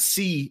 because I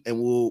see,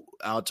 and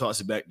I'll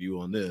toss it back to you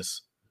on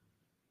this.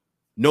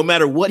 No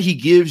matter what he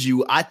gives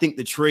you, I think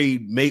the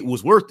trade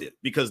was worth it,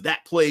 because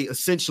that play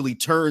essentially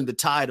turned the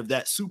tide of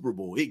that Super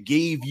Bowl. It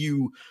gave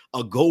you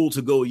a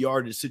goal-to-go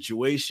yardage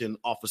situation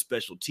off a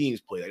special teams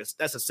play.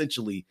 That's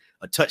essentially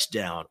a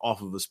touchdown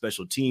off of a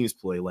special teams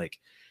play. Like,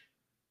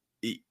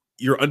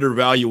 you're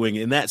undervaluing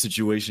in that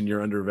situation.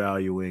 You're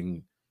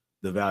undervaluing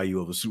the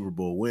value of a Super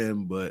Bowl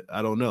win, but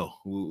I don't know.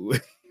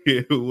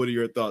 What are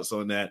your thoughts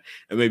on that?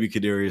 And maybe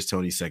Kadarius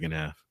Toney's second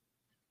half.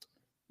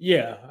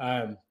 Yeah,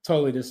 I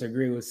totally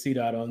disagree with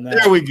C-Dot on that.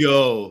 There we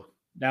go.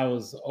 That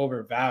was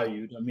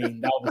overvalued. I mean,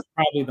 that was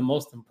probably the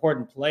most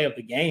important play of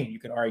the game, you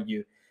could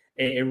argue.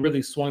 It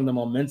really swung the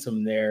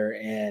momentum there.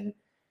 And,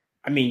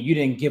 I mean, you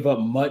didn't give up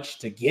much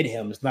to get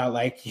him. It's not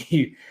like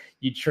you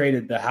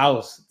traded the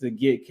house to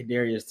get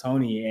Kadarius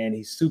Toney, and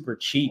he's super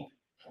cheap.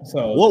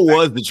 So what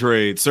was the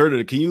trade, sir?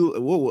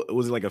 What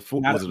was it, like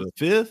was it a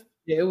fifth?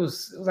 Yeah, it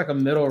was like a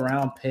middle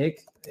round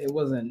pick. It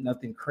wasn't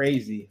nothing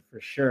crazy for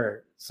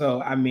sure.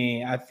 So, I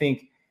mean, I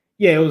think,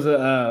 it was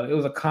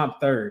a comp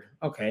third.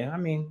 Okay, I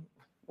mean,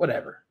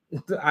 whatever.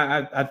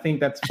 I think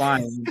that's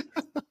fine.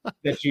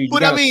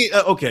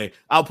 Okay,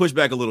 I'll push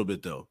back a little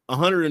bit though.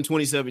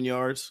 127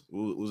 yards,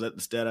 was that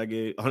the stat I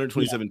gave?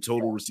 127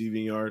 total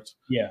receiving yards.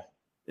 Yeah,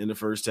 in the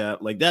first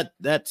half, like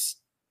that's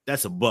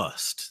a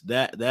bust.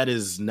 That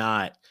is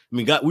not. I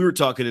mean, we were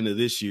talking into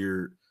this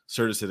year.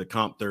 Curtis hit a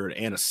comp third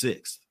and a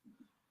sixth.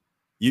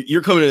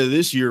 You're coming into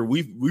this year.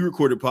 We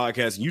recorded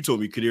podcasts, and you told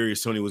me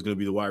Kadarius Toney was going to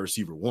be the wide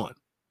receiver 1,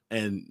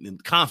 and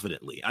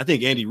confidently. I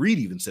think Andy Reid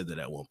even said that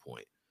at one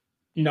point.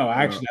 No,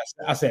 actually,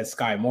 I said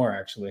Sky Moore.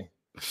 Actually,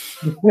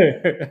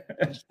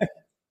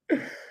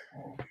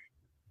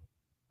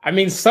 I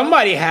mean,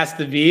 somebody has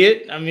to be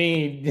it. I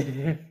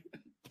mean,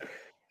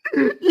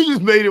 you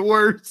just made it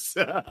worse.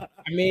 I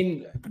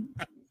mean,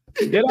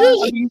 did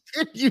I?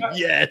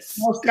 Yes.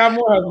 No, Sky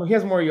Moore he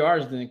has more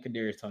yards than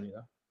Kadarius Toney,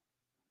 though.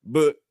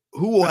 But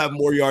who will have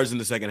more yards in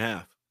the second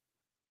half?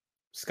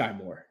 Sky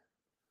Moore.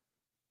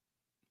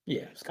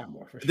 Yeah, Sky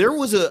Moore for sure. There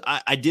was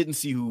I didn't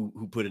see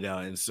who put it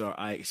out, and so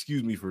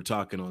excuse me for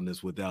talking on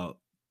this without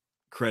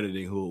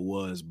crediting who it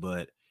was,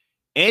 but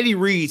Andy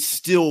Reid's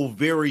still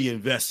very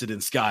invested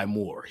in Sky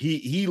Moore.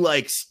 He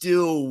like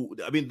still,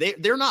 I mean,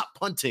 they're not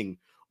punting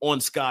on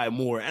Sky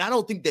Moore, and I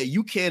don't think that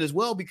you can as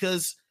well,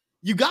 because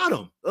you got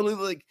him. I mean,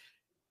 like,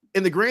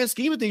 in the grand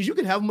scheme of things, you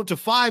can have him up to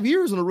 5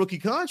 years on a rookie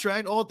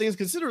contract, all things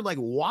considered. Like,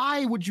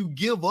 why would you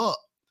give up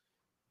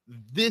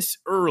this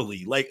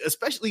early. Like,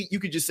 especially you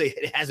could just say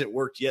it hasn't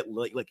worked yet.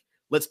 Like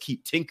let's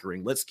keep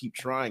tinkering. Let's keep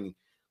trying.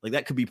 Like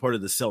that could be part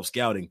of the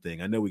self-scouting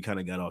thing. I know we kind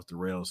of got off the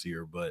rails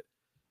here, but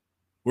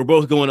we're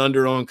both going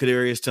under on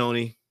Kadarius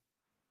Toney.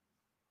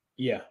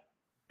 Yeah.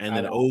 And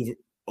then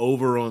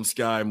over on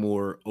Sky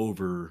Moore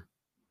over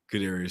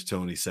Kadarius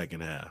Toney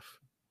second half.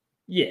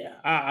 Yeah,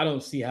 I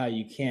don't see how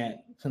you can't,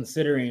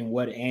 considering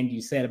what Andy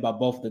said about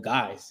both the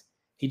guys.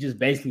 He just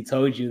basically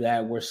told you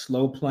that we're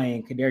slow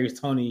playing Kadarius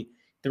Toney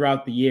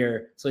throughout the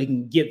year so he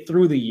can get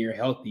through the year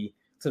healthy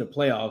to the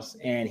playoffs.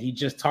 And he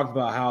just talked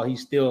about how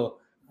he's still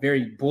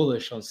very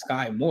bullish on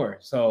Sky Moore.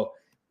 So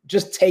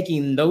just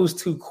taking those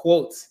two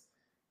quotes,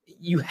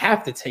 you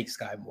have to take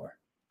Sky Moore.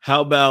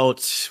 How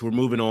about we're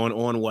moving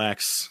on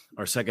wax,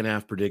 our second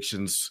half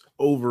predictions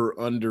over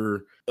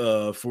under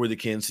for the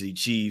Kansas City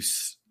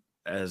Chiefs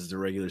as the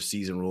regular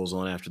season rolls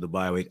on after the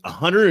bye week.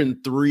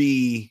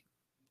 103,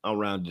 I'll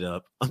round it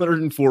up,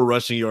 104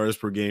 rushing yards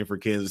per game for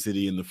Kansas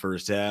City in the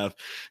first half.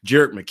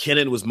 Jerick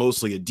McKinnon was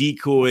mostly a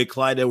decoy.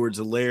 Clyde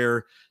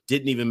Edwards-Helaire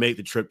didn't even make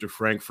the trip to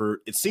Frankfurt.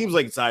 It seems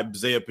like it's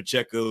Isaiah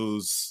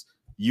Pacheco's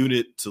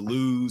unit to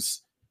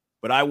lose,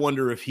 but I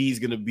wonder if he's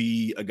going to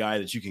be a guy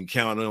that you can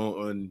count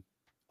on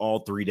all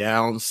three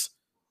downs.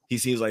 He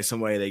seems like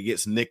somebody that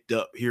gets nicked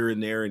up here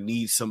and there and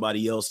needs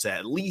somebody else to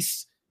at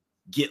least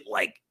get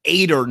like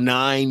 8 or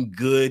 9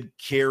 good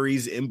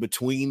carries in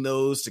between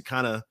those to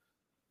kind of,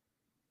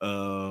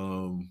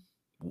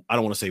 I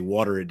don't want to say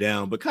water it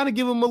down, but kind of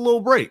give him a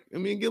little break. I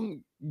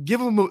mean, give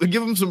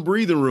him some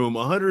breathing room.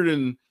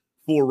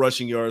 104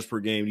 rushing yards per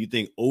game. Do you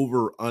think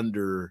over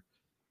under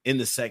in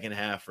the second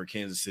half for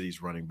Kansas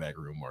City's running back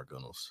room, Mark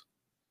Gunnels?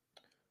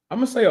 I'm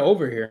gonna say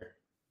over here.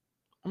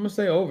 I'm gonna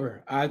say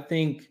over. I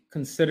think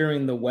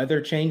considering the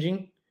weather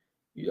changing,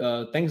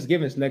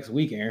 Thanksgiving's next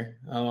week, Aaron.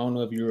 I don't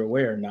know if you're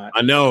aware or not.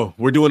 I know.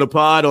 We're doing a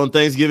pod on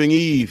Thanksgiving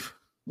Eve.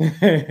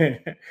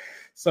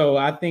 So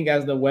I think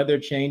as the weather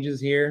changes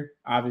here,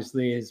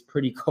 obviously it's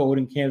pretty cold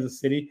in Kansas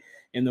City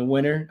in the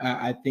winter.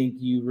 I think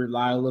you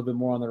rely a little bit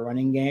more on the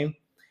running game.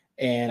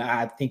 And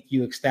I think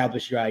you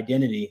establish your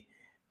identity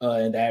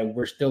and that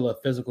we're still a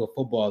physical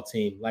football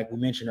team. Like we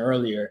mentioned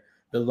earlier,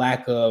 the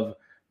lack of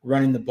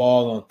running the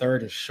ball on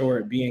third and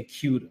short, being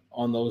cute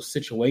on those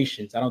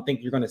situations. I don't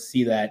think you're going to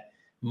see that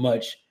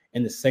much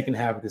in the second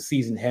half of the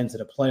season heading to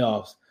the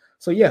playoffs.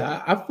 So,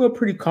 yeah, I feel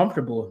pretty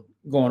comfortable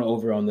going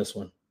over on this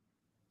one.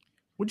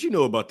 What'd you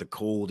know about the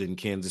cold in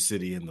Kansas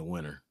City in the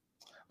winter?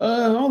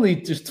 Only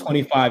just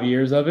 25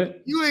 years of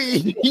it. You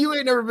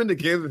ain't never been to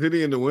Kansas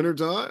City in the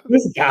wintertime?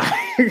 This guy.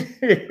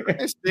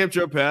 I stamped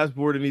your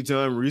passport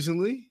anytime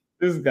recently?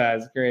 This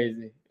guy's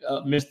crazy.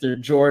 Mr.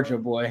 Georgia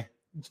boy.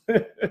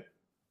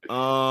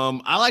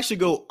 I'll actually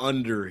go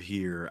under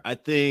here. I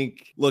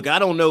think, look, I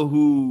don't know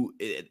who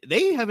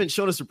they haven't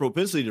shown us a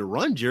propensity to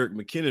run Jerick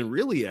McKinnon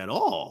really at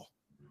all.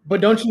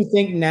 But don't you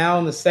think now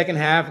in the second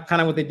half,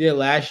 kind of what they did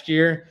last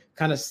year,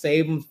 kind of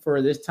save him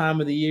for this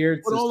time of the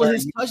year? But all of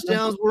his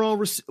touchdowns were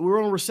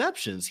on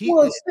receptions. He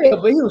was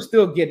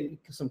still getting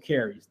some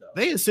carries though.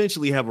 They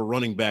essentially have a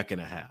running back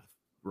and a half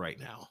right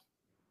now,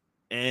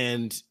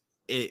 and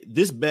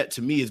this bet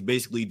to me is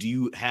basically: do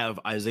you have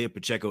Isaiah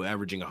Pacheco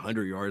averaging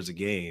 100 yards a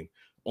game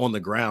on the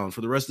ground for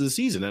the rest of the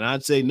season? And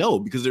I'd say no,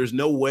 because there's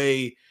no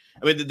way.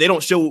 I mean, they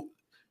don't show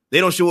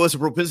us a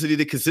propensity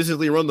to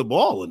consistently run the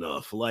ball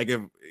enough. Like,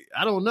 if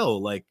I don't know,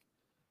 like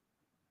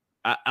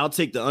I'll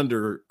take the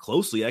under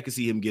closely. I can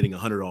see him getting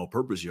 100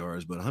 all-purpose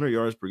yards, but 100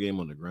 yards per game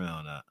on the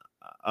ground,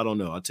 I don't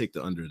know. I'll take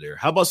the under there.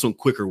 How about some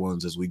quicker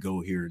ones as we go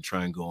here and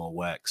try and go on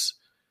wax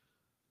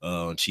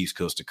on Chiefs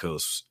coast to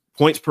coast?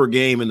 Points per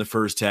game in the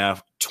first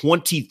half,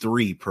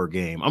 23 per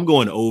game. I'm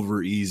going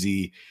over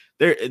easy.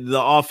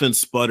 The offense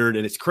sputtered,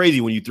 and it's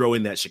crazy when you throw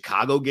in that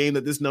Chicago game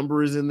that this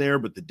number is in there,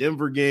 but the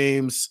Denver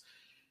games,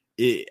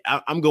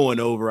 I'm going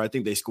over. I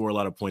think they score a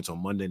lot of points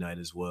on Monday night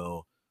as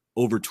well.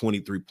 Over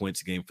 23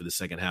 points a game for the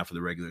second half of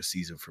the regular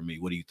season for me.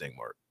 What do you think,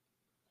 Mark?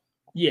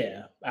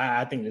 Yeah,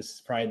 I think this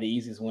is probably the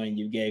easiest one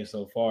you gave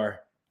so far.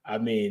 I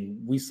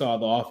mean, we saw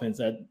the offense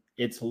at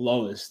its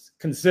lowest,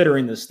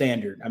 considering the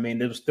standard. I mean,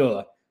 there was still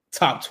a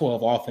top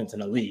 12 offense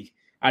in the league.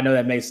 I know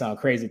that may sound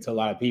crazy to a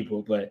lot of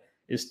people, but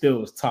it still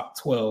was top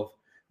 12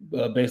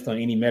 based on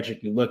any metric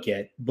you look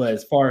at. But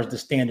as far as the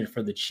standard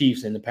for the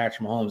Chiefs in the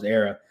Patrick Mahomes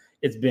era,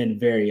 it's been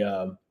very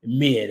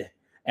mid,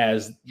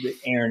 as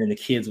Aaron and the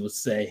kids would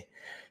say.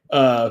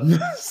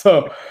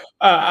 So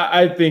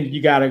I think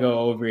you got to go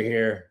over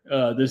here.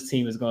 This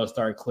team is going to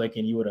start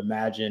clicking. You would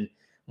imagine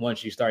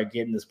once you start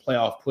getting this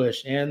playoff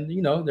push, and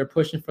they're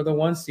pushing for the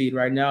 1 seed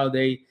right now.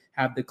 They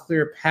have the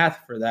clear path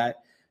for that.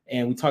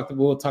 And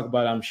we'll talk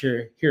about it, I'm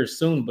sure, here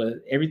soon. But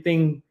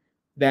everything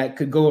that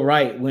could go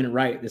right went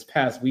right this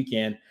past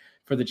weekend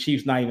for the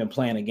Chiefs not even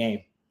playing a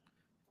game.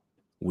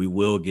 We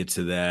will get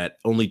to that.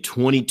 Only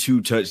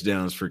 22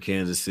 touchdowns for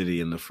Kansas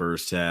City in the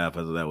first half. I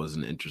thought that was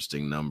an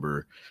interesting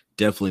number.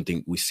 Definitely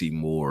think we see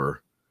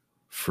more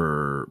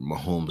for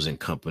Mahomes and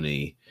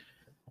company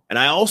And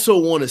I also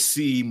want to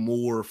see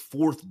more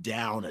fourth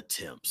down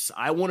attempts.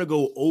 I want to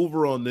go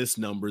over on this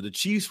number. The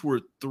Chiefs were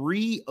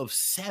 3 of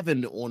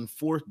 7 on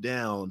fourth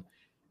down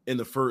in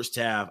the first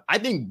half. I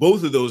think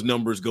both of those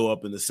numbers go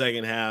up in the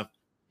second half.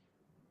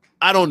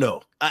 I don't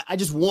know. I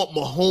just want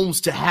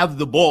Mahomes to have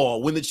the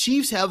ball. When the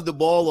Chiefs have the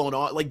ball on,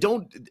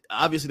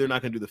 obviously they're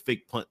not going to do the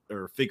fake punt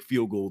or fake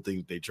field goal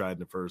thing they tried in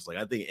the first. Like,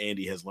 I think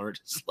Andy has learned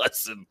his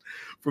lesson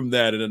from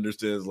that and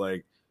understands,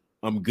 like,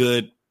 I'm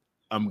good.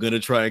 I'm going to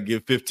try and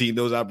give 15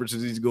 those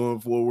opportunities going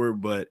forward.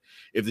 But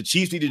if the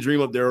Chiefs need to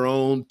dream up their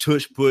own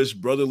tush push,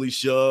 brotherly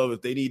shove,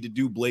 if they need to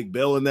do Blake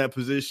Bell in that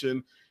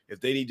position, if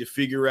they need to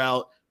figure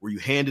out where you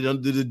hand it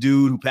under the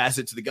dude who passed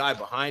it to the guy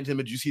behind him.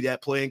 Did you see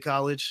that play in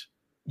college?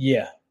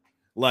 Yeah.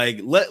 Like,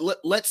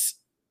 let's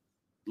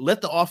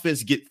let the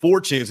offense get 4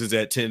 chances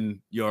at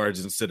 10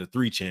 yards instead of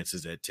 3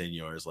 chances at 10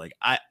 yards. Like,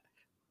 I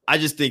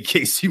just think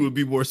KC would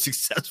be more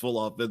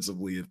successful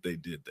offensively if they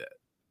did that.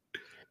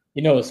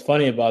 You know what's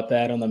funny about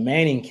that? On the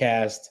Manning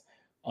cast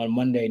on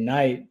Monday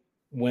night,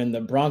 when the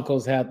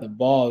Broncos had the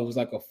ball, it was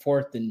like a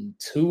 4th and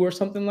 2 or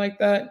something like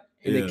that.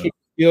 And they kicked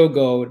the field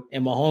goal,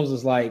 and Mahomes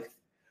was like,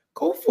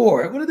 go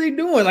for it. What are they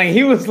doing? Like,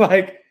 he was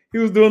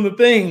doing the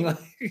thing. Like,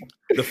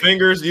 the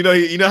fingers, you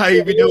know how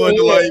you be doing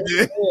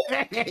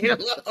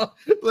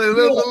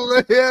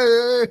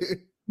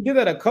He did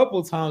that a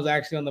couple times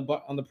actually on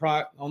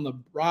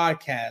the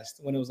broadcast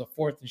when it was a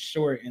 4th and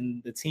short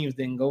and the teams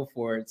didn't go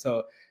for it.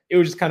 So it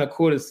was just kind of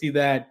cool to see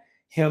that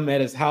him at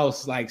his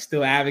house, like,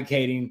 still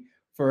advocating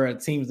for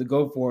teams to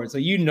go for it. So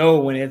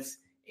when it's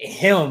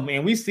him,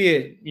 and we see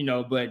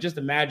it, but just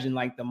imagine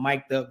like the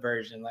mic'd up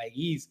version, like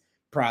he's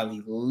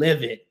probably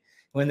livid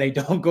when they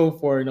don't go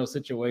for it in those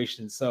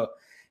situations. So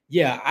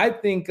yeah, I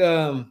think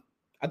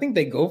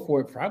they go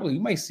for it. Probably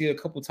you might see it a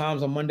couple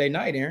times on Monday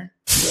night, Aaron.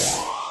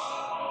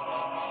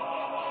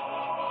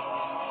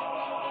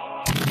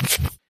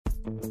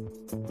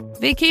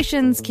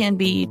 Vacations can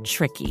be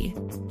tricky.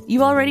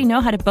 You already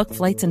know how to book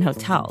flights and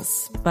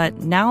hotels, but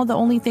now the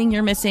only thing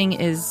you're missing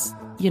is,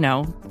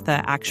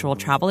 the actual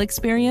travel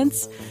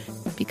experience.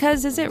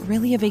 Because is it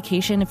really a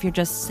vacation if you're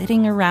just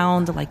sitting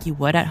around like you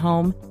would at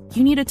home?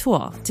 You need a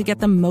tool to get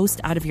the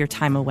most out of your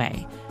time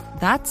away.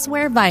 That's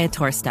where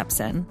Viator steps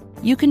in.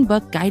 You can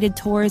book guided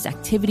tours,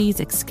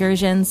 activities,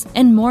 excursions,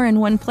 and more in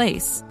one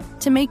place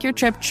to make your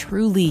trip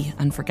truly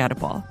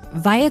unforgettable.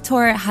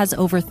 Viator has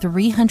over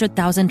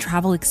 300,000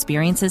 travel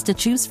experiences to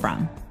choose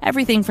from.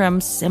 Everything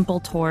from simple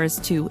tours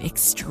to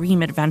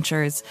extreme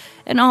adventures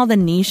and all the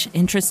niche,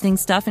 interesting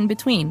stuff in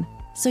between.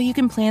 So you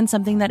can plan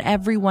something that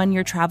everyone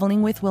you're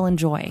traveling with will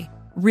enjoy.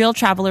 Real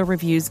traveler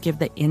reviews give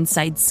the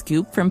inside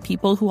scoop from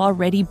people who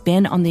already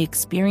been on the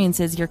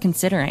experiences you're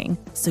considering,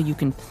 so you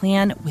can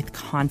plan with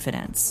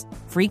confidence.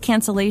 Free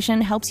cancellation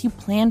helps you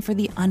plan for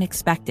the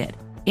unexpected.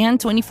 And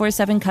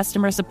 24/7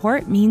 customer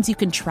support means you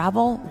can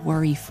travel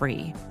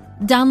worry-free.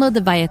 Download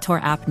the Viator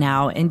app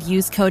now and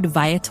use code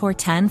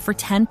Viator10 for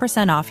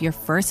 10% off your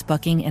first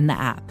booking in the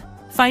app.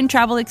 Find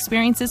travel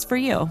experiences for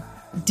you.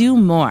 Do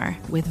more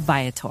with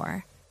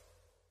Viator.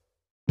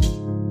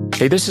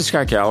 Hey, this is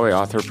Scott Galloway,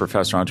 author,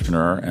 professor,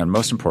 entrepreneur, and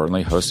most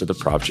importantly, host of the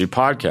Prop G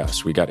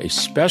podcast. We got a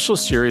special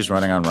series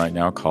running on right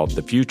now called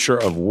The Future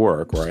of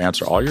Work, where I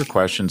answer all your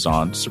questions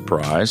on,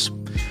 surprise,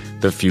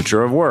 the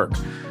future of work.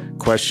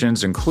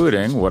 Questions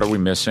including, what are we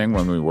missing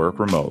when we work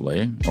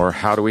remotely? Or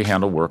how do we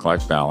handle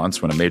work-life balance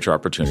when a major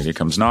opportunity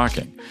comes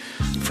knocking?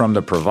 From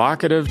the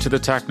provocative to the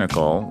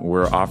technical,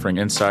 we're offering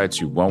insights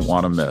you won't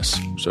want to miss.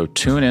 So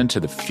tune in to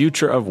The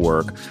Future of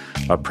Work,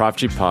 a Prop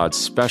G Pod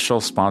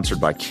special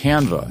sponsored by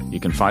Canva. You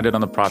can find it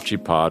on the Prop G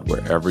Pod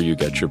wherever you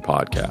get your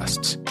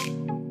podcasts.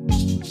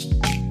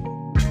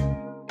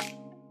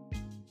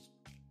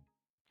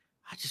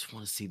 I just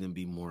want to see them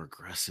be more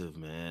aggressive,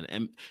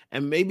 man.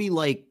 And maybe,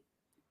 like,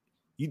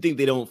 you think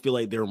they don't feel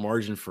like their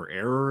margin for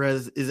error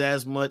is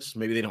as much.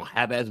 Maybe they don't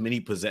have as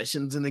many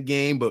possessions in the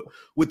game, but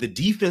with the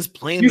defense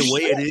playing the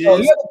way it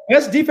is,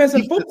 best defense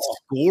in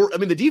football.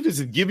 The defense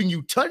is giving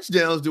you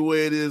touchdowns the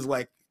way it is.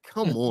 Like,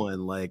 come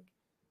on, like,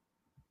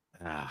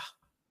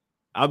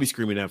 I'll be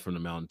screaming that from the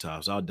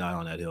mountaintops. I'll die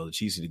on that hill. The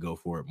Chiefs need to go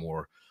for it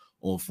more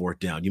on fourth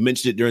down. You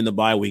mentioned it during the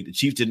bye week. The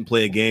Chiefs didn't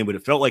play a game, but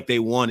it felt like they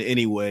won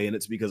anyway, and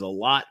it's because a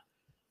lot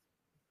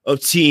of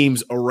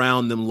teams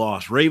around them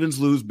lost. Ravens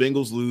lose,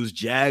 Bengals lose,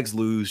 Jags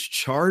lose,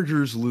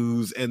 Chargers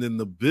lose, and then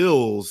the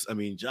Bills. I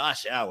mean,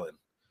 Josh Allen.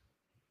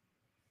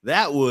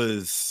 That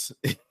was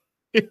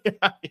the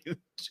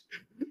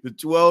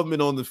 12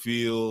 men on the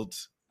field.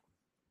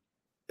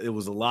 There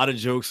was a lot of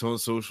jokes on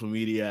social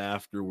media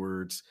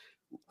afterwards.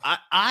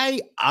 I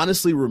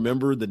honestly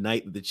remember the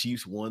night that the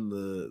Chiefs won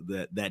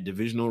that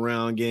divisional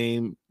round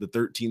game, the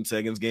 13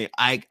 seconds game.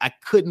 I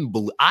couldn't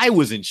believe. I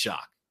was in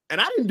shock, and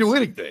I didn't do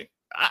anything.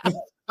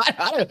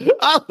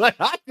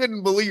 I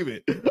couldn't believe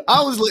it.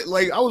 I was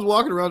like, I was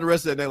walking around the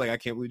rest of that night like, I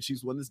can't believe the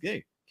Chiefs won this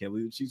game. Can't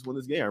believe the Chiefs won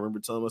this game. I remember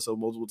telling myself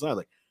multiple times,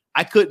 like,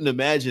 I couldn't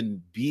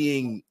imagine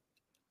being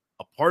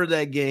a part of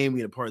that game,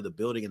 being a part of the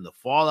building and the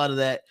fallout of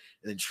that,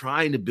 and then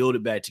trying to build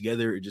it back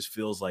together. It just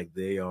feels like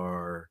they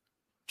are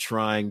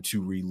trying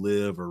to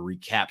relive or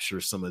recapture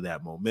some of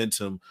that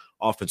momentum.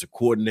 Offensive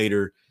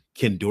coordinator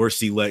Ken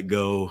Dorsey let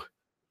go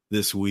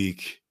this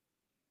week.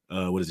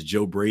 What is it,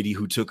 Joe Brady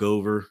who took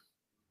over?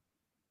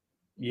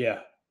 Yeah.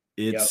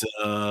 It's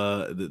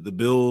the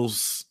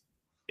Bills.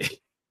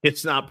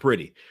 It's not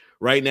pretty.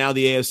 Right now,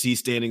 the AFC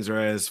standings are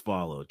as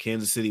followed.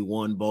 Kansas City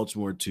 1,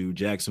 Baltimore 2,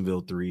 Jacksonville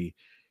 3,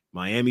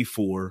 Miami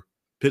 4,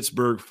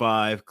 Pittsburgh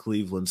 5,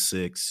 Cleveland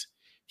 6,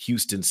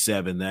 Houston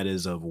 7. That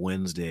is of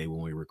Wednesday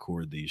when we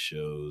record these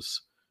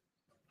shows.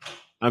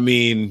 I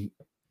mean,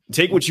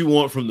 take what you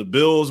want from the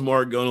Bills,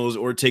 Mark Gunnels,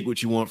 or take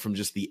what you want from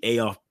just the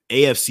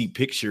AFC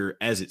picture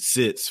as it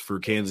sits for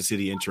Kansas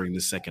City entering the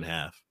second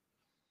half.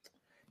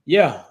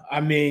 Yeah,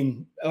 I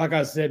mean, like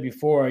I said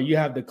before, you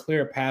have the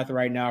clear path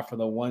right now for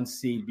the 1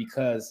 seed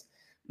because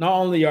not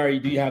only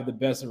do you have the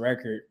best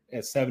record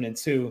at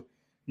 7-2.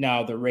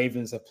 Now the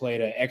Ravens have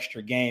played an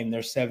extra game; they're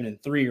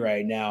 7-3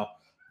 right now,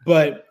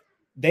 but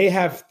they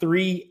have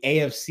 3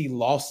 AFC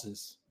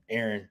losses.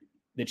 Aaron,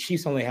 the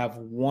Chiefs only have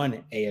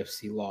 1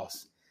 AFC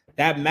loss.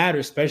 That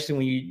matters, especially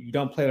when you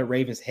don't play the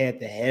Ravens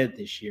head-to-head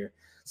this year.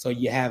 So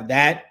you have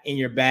that in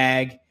your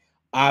bag.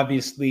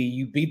 Obviously,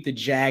 you beat the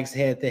Jags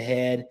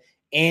head-to-head.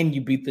 And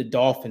you beat the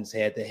Dolphins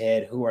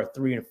head-to-head, who are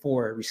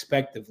 3-4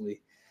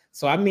 respectively.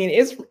 So I mean,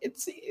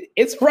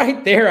 it's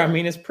right there. I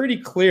mean, it's pretty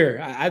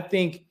clear. I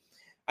think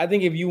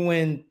if you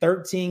win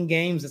 13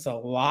 games, it's a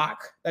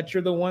lock that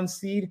you're the 1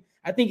 seed.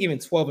 I think even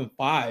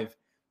 12-5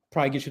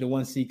 probably gets you the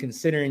 1 seed,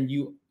 considering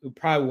you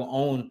probably will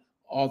own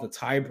all the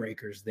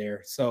tiebreakers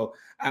there. So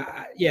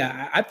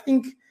I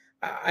think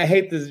I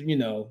hate this.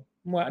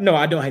 Well, no,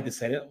 I don't hate to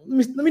say that.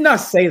 Let me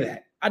not say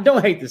that. I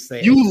don't hate to say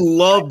it. You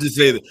love to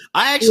say that.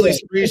 I actually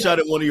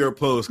screenshotted one of your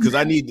posts because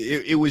I need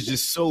it was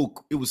just so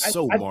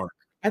marked.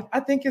 I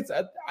think it's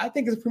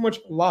pretty much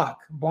a lock,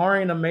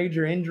 barring a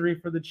major injury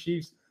for the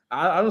Chiefs.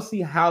 I don't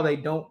see how they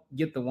don't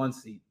get the 1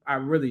 seed. I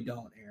really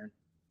don't, Aaron.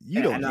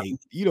 You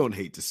don't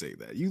hate to say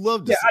that. You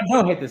love to say I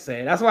don't hate to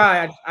say it. That's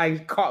why I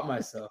caught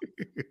myself.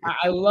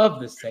 I love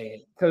to say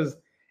it because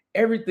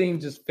everything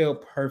just fell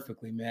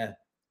perfectly, man.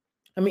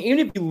 I mean,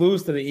 even if you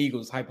lose to the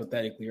Eagles,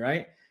 hypothetically,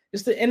 right?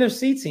 It's the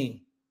NFC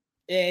team.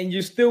 And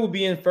you still will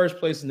be in first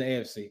place in the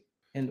AFC.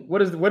 And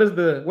what is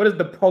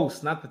the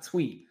post, not the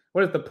tweet?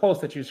 What is the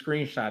post that you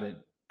screenshotted?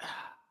 I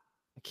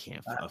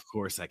can't. Of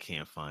course, I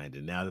can't find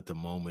it. Now that the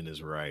moment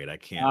is right, I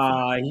can't.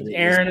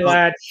 Aaron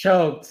Ladd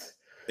choked.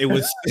 It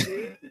was.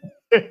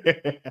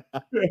 It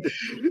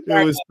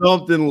was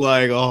something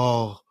like,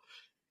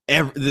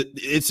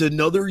 it's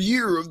another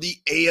year of the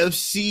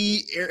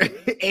AFC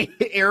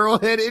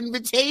Arrowhead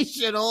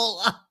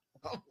Invitational.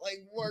 I'm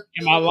like,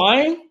 am I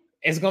lying?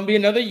 It's going to be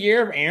another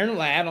year of Aaron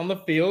Ladd on the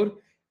field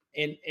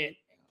in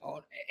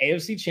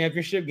AFC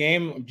Championship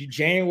game,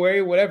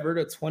 January, whatever,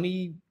 the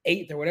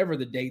 28th or whatever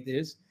the date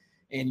is.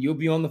 And you'll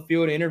be on the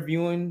field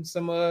interviewing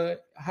some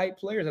hype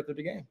players after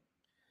the game.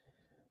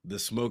 The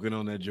smoking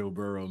on that Joe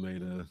Burrow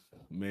made a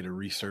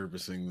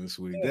resurfacing this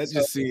week.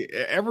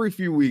 Every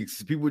few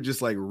weeks, people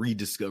just like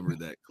rediscover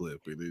that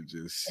clip, and it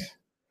just.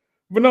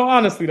 But no,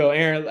 honestly though,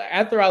 Aaron,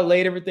 after I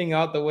laid everything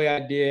out the way I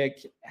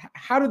did,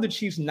 how did the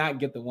Chiefs not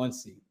get the 1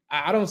 seed?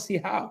 I don't see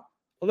how,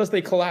 unless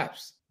they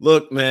collapse.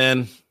 Look,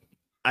 man,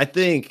 I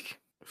think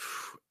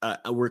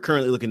we're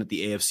currently looking at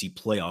the AFC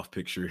playoff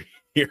picture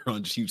here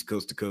on Chiefs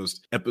Coast to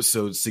Coast,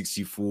 episode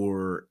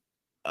 64.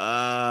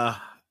 Because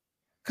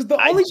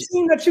the only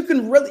team that you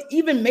can really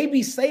even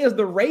maybe say is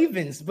the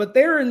Ravens, but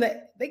they're in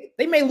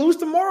they may lose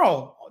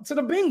tomorrow to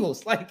the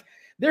Bengals. Like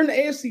they're in the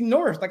AFC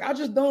North. Like I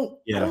just don't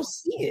I don't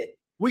see it.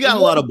 We got a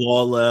lot of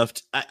ball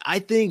left. I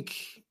think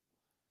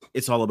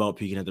it's all about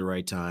peaking at the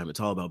right time. It's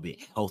all about being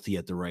healthy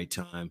at the right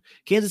time.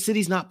 Kansas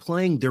City's not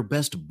playing their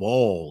best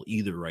ball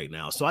either right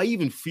now. So I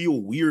even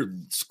feel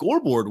weird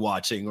scoreboard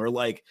watching or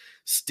like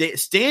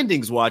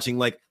standings watching.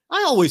 Like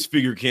I always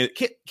figure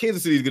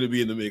Kansas City is going to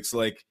be in the mix.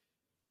 Like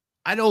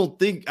I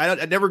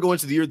never go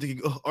into the year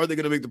thinking, are they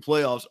going to make the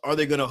playoffs? Are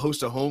they going to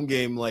host a home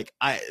game? Like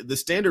the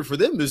standard for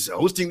them is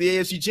hosting the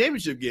AFC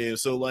Championship game.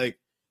 So like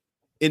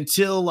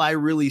until I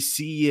really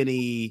see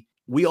any.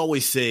 We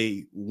always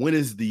say, when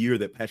is the year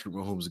that Patrick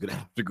Mahomes is going to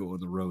have to go on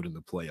the road in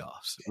the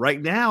playoffs?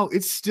 Right now,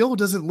 it still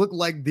doesn't look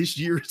like this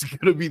year is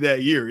going to be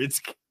that year. It's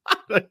kind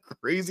of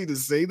crazy to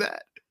say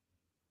that,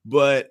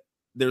 but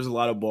there's a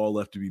lot of ball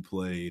left to be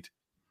played,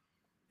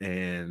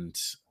 and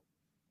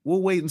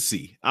we'll wait and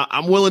see.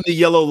 I'm willing to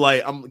yellow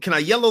light. Can I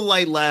yellow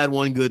light Ladd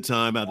one good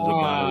time out of the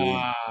bye week?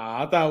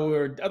 I thought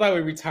we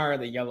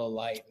retired the yellow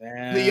light,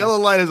 man. The yellow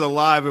light is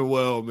alive and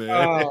well, man.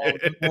 All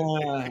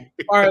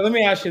right, let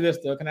me ask you this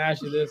though. Can I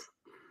ask you this?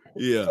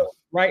 Yeah. So,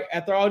 right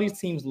after all these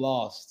teams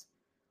lost,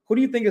 who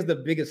do you think is the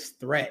biggest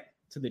threat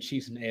to the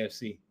Chiefs in the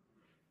AFC?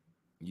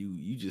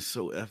 You just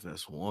so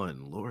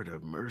FS1. Lord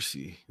have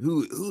mercy.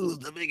 Who's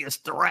the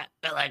biggest threat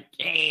to the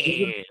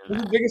Chiefs?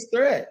 Who's the biggest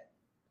threat?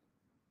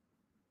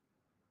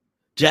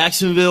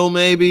 Jacksonville,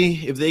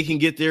 maybe, if they can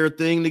get their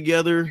thing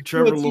together.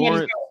 Trevor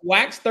Lawrence.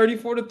 Waxed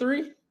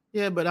 34-3.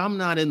 Yeah, but I'm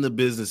not in the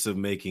business of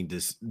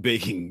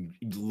making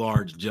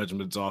large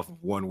judgments off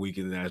of 1 week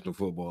in the National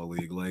Football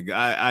League. Like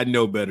I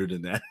know better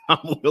than that.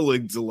 I'm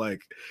willing to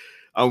wait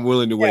until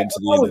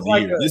the end of the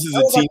year. This is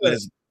a team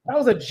that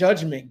was a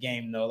judgment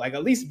game though. Like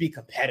at least be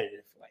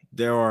competitive. Like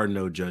there are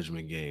no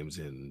judgment games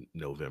in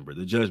November.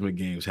 The judgment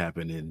games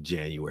happen in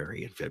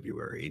January and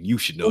February, and you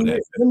should know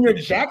that. When you're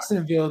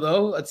Jacksonville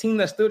though, a team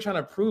that's still trying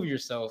to prove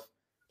yourself,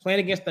 playing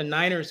against the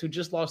Niners who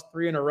just lost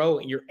 3 in a row,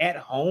 and you're at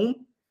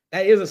home.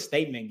 That is a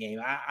statement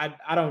game. I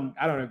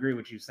don't agree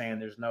with you saying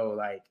there's no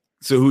like.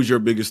 So who's your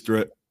biggest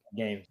threat?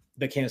 Game.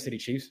 The Kansas City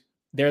Chiefs.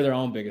 They're their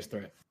own biggest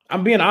threat.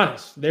 I'm being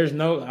honest.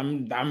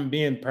 I'm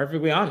being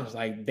perfectly honest.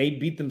 Like they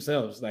beat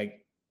themselves.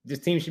 Like this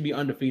team should be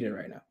undefeated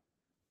right now.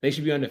 They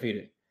should be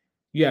undefeated.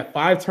 You have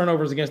 5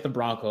 turnovers against the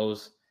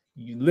Broncos.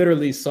 You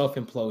literally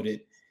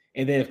self-imploded.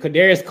 And then if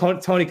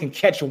Kadarius Toney can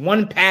catch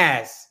one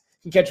pass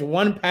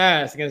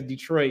against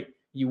Detroit,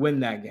 you win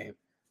that game.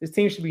 This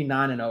team should be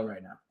 9-0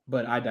 right now.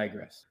 But I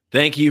digress.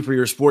 Thank you for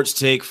your sports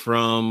take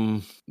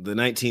from the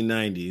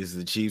 1990s.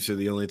 The Chiefs are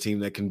the only team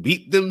that can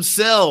beat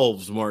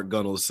themselves, Mark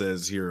Gunnell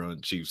says here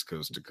on Chiefs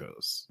Coast to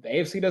Coast. The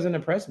AFC doesn't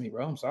impress me,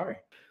 bro. I'm sorry.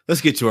 Let's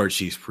get to our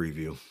Chiefs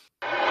preview.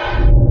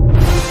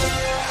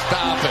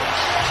 Stop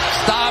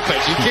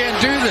it. You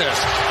can't do this.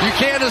 You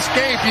can't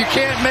escape. You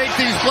can't make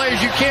these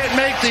plays. You can't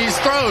make these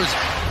throws.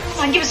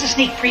 Come on, give us a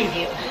sneak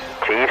preview.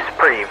 Chiefs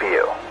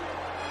preview.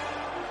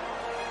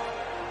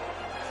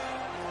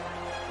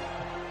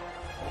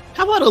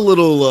 How about a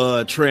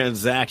little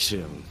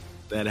transaction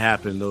that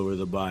happened over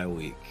the bye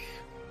week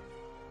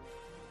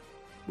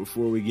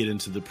before we get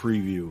into the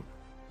preview?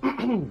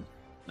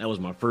 That was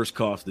my first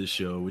cough this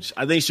show, which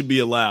I think should be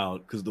allowed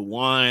because the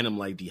wine, I'm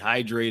like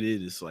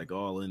dehydrated. It's like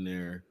all in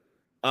there.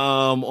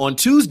 On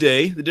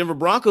Tuesday, the Denver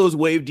Broncos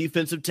waived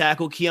defensive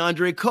tackle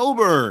Keandre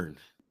Coburn.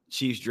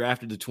 Chiefs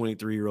drafted the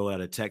 23-year-old out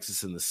of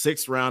Texas in the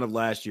 6th round of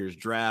last year's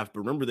draft.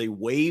 But remember, they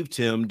waived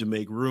him to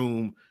make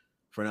room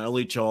for not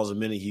only Charles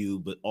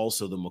Omenihu, but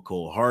also the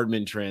McCole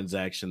Hardman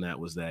transaction that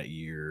was that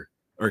year.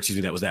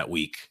 That was that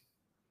week.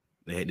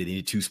 They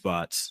needed 2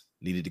 spots,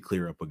 needed to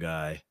clear up a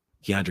guy.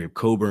 Keandre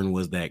Coburn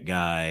was that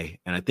guy.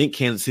 And I think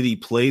Kansas City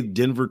played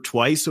Denver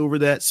twice over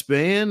that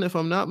span, if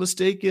I'm not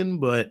mistaken.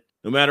 But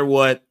no matter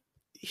what,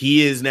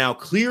 he is now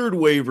cleared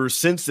waivers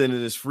since then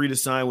and is free to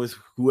sign with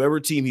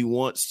whoever team he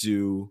wants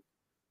to.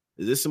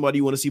 Is this somebody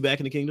you want to see back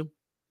in the kingdom?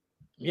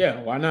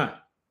 Yeah, why not?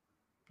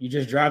 You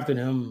just drafted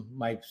him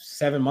like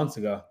 7 months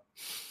ago,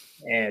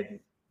 and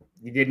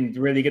you didn't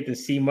really get to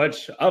see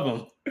much of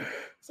him.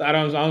 So I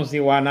don't see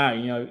why not.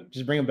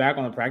 Just bring him back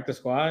on the practice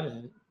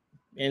squad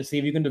and see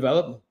if you can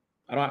develop him.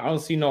 I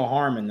don't see no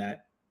harm in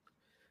that.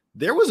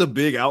 There was a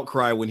big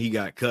outcry when he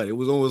got cut. It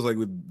was almost like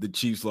when the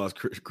Chiefs lost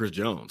Chris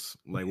Jones.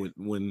 Like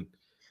when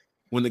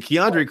the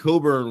Keandre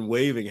Coburn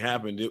waiving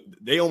happened,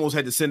 they almost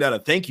had to send out a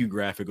thank you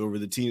graphic over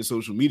the team's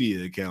social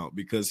media account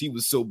because he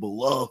was so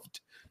beloved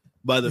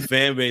by the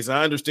fan base.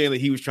 I understand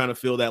that he was trying to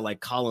fill that like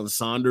Colin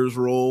Saunders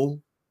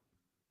role.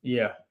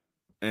 Yeah.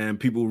 And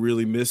people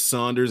really miss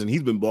Saunders, and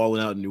he's been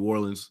balling out in New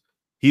Orleans.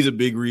 He's a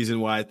big reason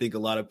why I think a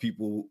lot of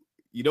people,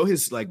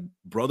 his like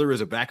brother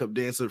is a backup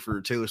dancer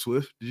for Taylor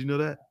Swift. Did you know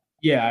that?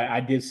 Yeah, I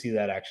did see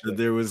that actually.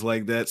 There was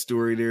like that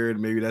story there,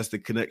 and maybe that's the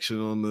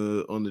connection on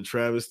the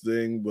Travis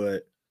thing.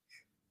 But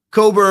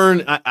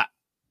Coburn,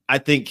 I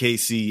think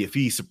KC, if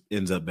he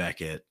ends up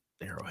back at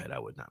Arrowhead, I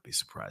would not be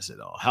surprised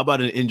at all. How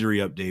about an injury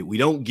update? We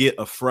don't get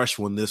a fresh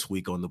one this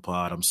week on the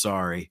pod. I'm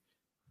sorry,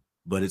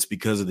 but it's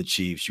because of the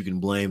Chiefs. You can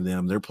blame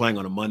them. They're playing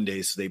on a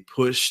Monday, so they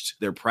pushed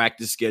their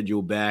practice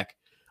schedule back.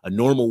 A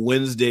normal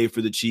Wednesday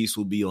for the Chiefs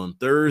will be on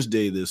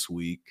Thursday this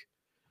week.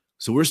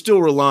 So we're still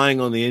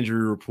relying on the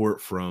injury report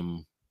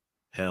from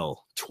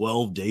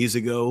 12 days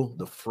ago,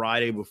 the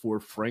Friday before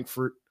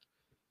Frankfurt.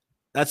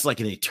 That's like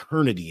an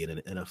eternity in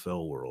an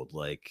NFL world.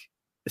 Like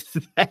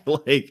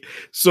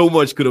so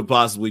much could have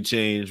possibly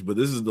changed, but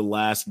this is the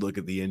last look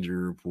at the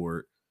injury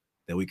report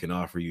that we can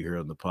offer you here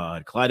on the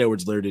pod. Clyde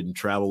Edwards-Helaire didn't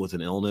travel with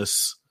an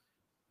illness.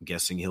 I'm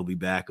guessing he'll be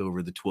back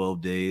over the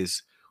 12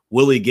 days.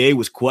 Willie Gay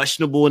was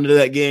questionable into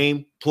that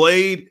game,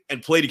 played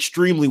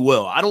extremely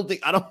well. I don't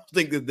think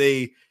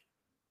they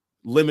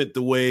limit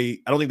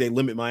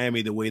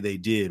Miami the way they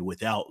did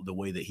without the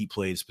way that he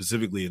played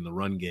specifically in the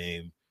run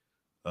game.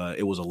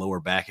 It was a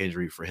lower back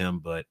injury for him,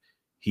 but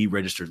he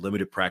registered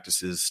limited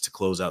practices to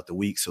close out the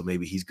week, so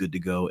maybe he's good to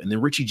go. And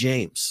then Richie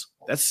James,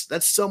 that's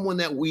someone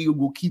that we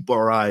will keep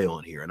our eye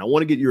on here. And I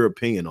want to get your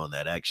opinion on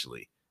that,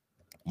 actually,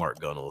 Mark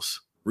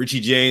Gunnels. Richie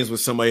James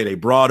was somebody they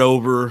brought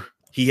over.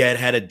 He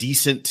had a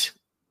decent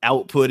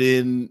output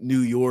in New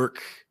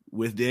York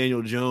with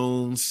Daniel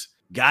Jones,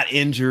 got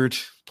injured,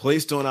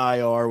 placed on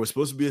IR, was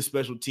supposed to be a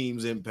special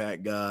teams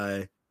impact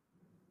guy.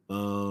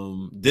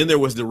 Then there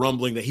was the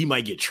rumbling that he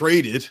might get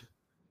traded.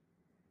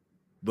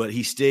 But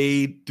he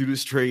stayed through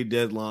this trade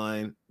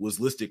deadline, was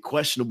listed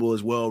questionable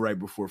as well right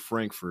before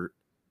Frankfurt.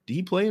 Did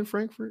he play in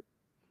Frankfurt?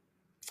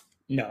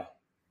 No.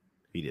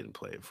 He didn't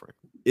play in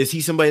Frankfurt. Is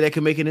he somebody that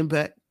can make an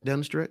impact down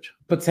the stretch?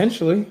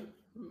 Potentially.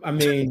 I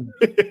mean.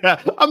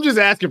 I'm just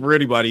asking for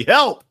anybody.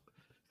 Help.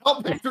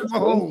 Help Patrick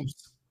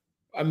Mahomes.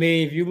 I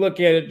mean, if you look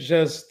at it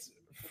just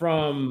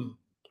from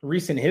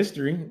recent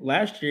history,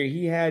 last year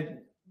he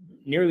had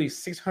nearly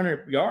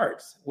 600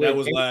 yards. That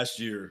was last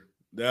year.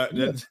 That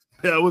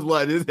was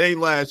like this ain't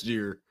last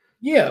year.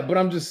 Yeah, but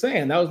I'm just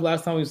saying that was the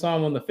last time we saw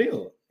him on the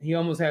field. He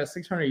almost had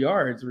 600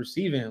 yards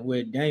receiving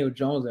with Daniel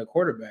Jones at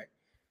quarterback,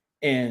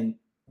 and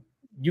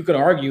you could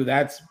argue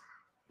that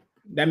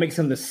makes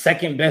him the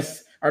second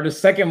best or the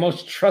second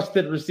most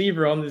trusted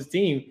receiver on this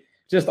team,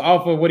 just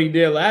off of what he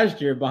did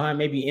last year behind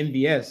maybe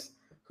MVS,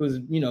 who's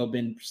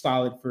been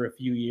solid for a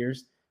few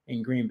years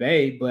in Green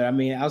Bay. But I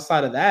mean,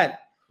 outside of that,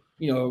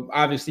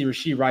 obviously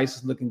Rashee Rice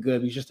is looking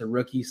good. He's just a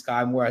rookie.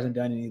 Sky Moore hasn't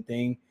done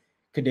anything.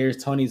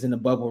 Kadarius Toney's in the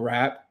bubble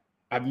wrap.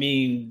 I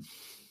mean,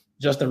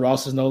 Justin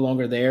Ross is no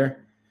longer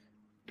there.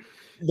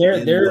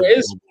 There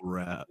is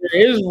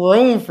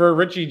room for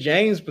Richie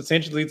James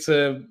potentially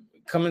to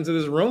come into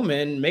this room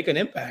and make an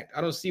impact.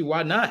 I don't see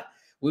why not.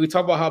 We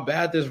talk about how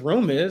bad this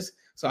room is,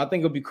 so I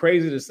think it would be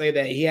crazy to say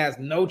that he has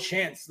no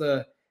chance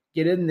to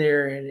get in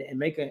there and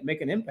make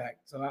an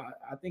impact. So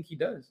I think he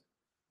does.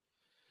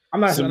 I'm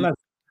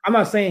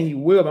not saying he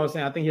will, but I'm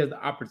saying I think he has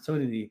the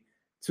opportunity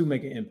to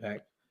make an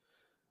impact.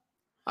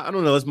 I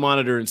don't know. Let's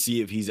monitor and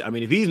see if he's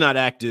not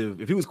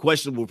active, if he was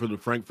questionable for the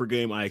Frankfurt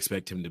game, I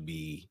expect him to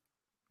be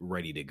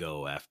ready to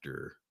go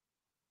after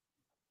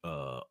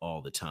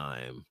all the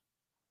time.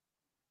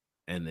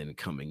 And then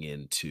coming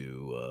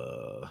into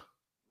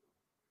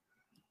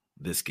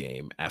this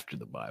game after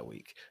the bye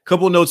week.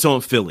 Couple of notes on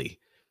Philly.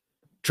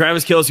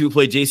 Travis Kelce will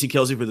play J.C.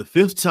 Kelce for the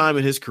 5th time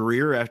in his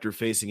career after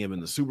facing him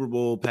in the Super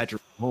Bowl.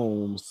 Patrick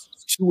Mahomes,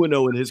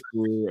 2-0 in his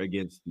career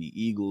against the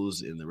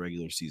Eagles in the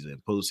regular season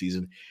and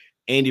postseason.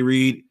 Andy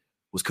Reid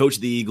was coach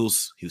of the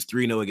Eagles. He was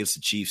 3-0 against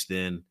the Chiefs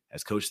then.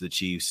 As coach of the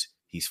Chiefs,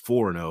 he's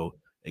 4-0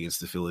 against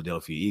the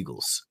Philadelphia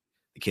Eagles.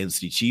 The Kansas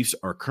City Chiefs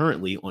are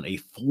currently on a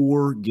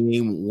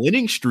 4-game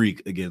winning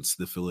streak against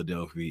the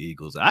Philadelphia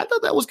Eagles. I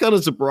thought that was kind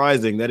of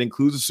surprising. That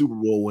includes a Super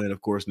Bowl win.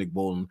 Of course, Nick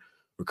Bolton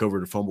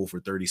recovered a fumble for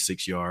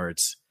 36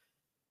 yards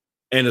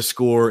and a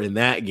score in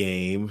that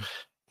game.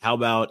 How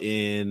about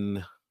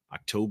in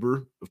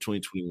October of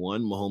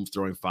 2021, Mahomes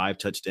throwing 5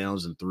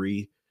 touchdowns and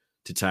 3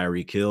 to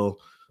Tyreek Hill.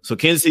 So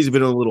Kansas City's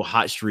been on a little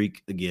hot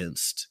streak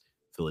against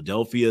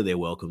Philadelphia. They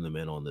welcome them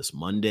in on this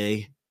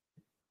Monday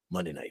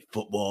Night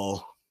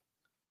Football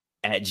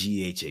at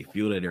GHA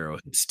Field at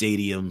Arrowhead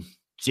Stadium.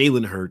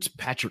 Jalen Hurts,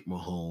 Patrick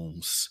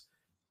Mahomes.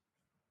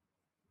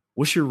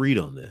 What's your read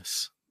on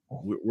this?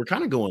 We're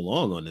kind of going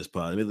long on this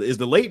pod. I mean, is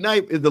the late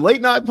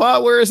night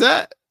pod where it's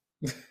at?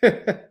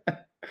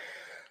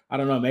 I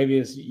don't know. Maybe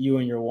it's you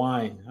and your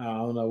wine. I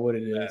don't know what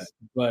it is,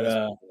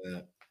 but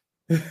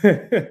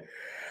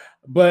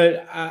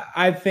but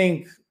I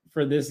think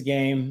for this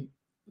game,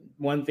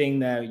 one thing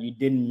that you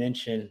didn't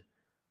mention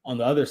on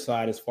the other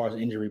side, as far as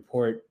injury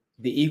report,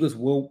 the Eagles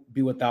will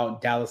be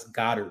without Dallas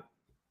Goedert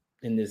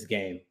in this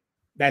game.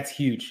 That's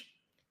huge.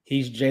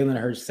 He's Jalen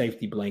Hurts'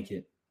 safety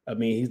blanket. I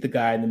mean, he's the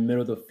guy in the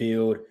middle of the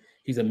field.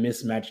 He's a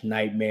mismatch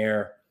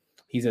nightmare.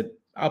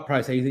 I'll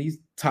probably say he's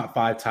top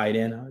 5 tight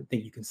end. I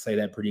think you can say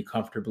that pretty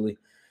comfortably.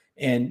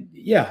 And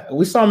yeah,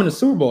 we saw him in the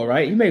Super Bowl,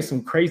 right? He made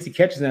some crazy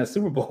catches in that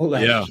Super Bowl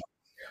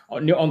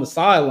on the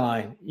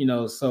sideline,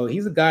 so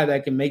he's a guy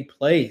that can make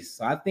plays.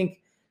 So I think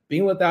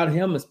being without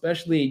him,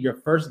 especially your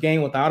first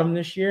game without him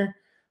this year,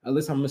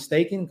 unless I'm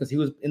mistaken, because he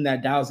was in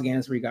that Dallas game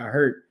where he got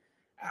hurt.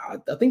 I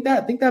think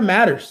that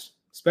matters,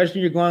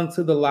 especially you're going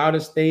to the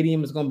loudest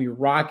stadium. It's going to be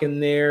rocking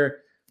there.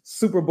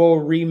 Super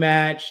Bowl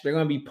rematch. They're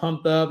going to be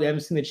pumped up. They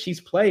haven't seen the Chiefs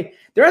play.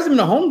 There hasn't been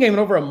a home game in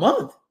over a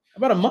month.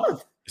 About a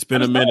month. It's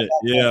been a minute.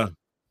 Yeah.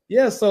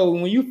 Yeah. So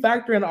when you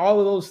factor in all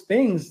of those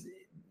things,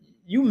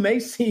 you may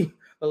see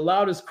the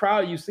loudest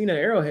crowd you've seen at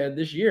Arrowhead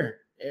this year.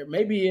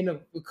 Maybe in a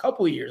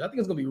couple of years. I think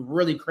it's going to be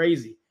really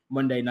crazy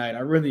Monday night. I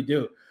really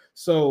do.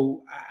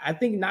 So I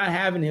think not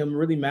having him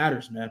really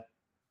matters, man.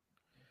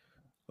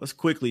 Let's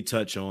quickly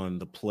touch on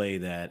the play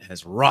that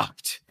has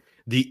rocked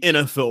the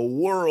NFL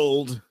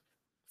world.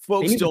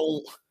 Folks they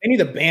need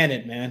to ban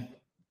it, man.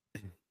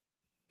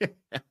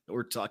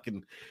 We're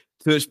talking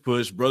tush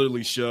push,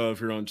 brotherly shove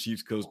here on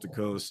Chiefs Coast to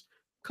Coast.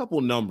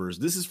 Couple numbers.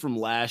 This is from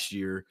last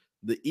year.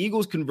 The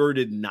Eagles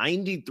converted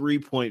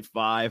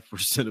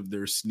 93.5% of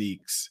their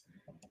sneaks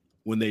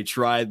when they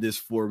tried this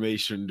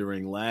formation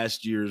during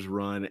last year's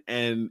run.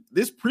 And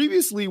this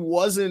previously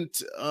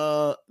wasn't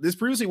allowed.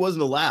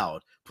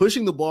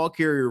 Pushing the ball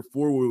carrier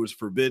forward was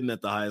forbidden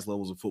at the highest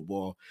levels of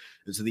football.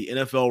 And so the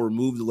NFL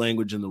removed the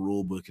language in the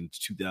rule book in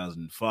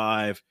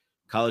 2005.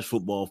 College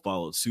football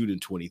followed suit in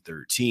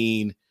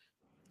 2013.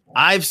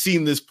 I've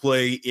seen this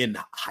play in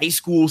high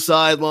school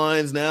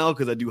sidelines now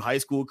because I do high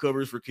school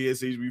covers for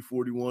KSHB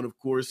 41. Of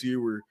course, here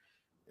we're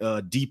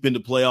deep into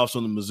playoffs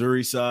on the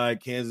Missouri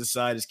side. Kansas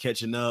side is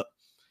catching up.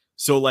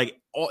 So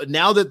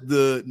now that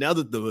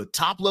the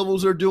top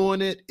levels are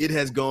doing it, it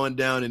has gone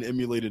down and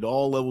emulated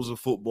all levels of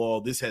football.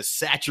 This has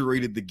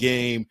saturated the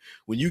game.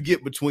 When you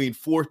get between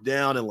 4th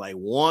down and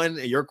 1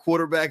 and your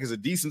quarterback is a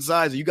decent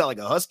size and you got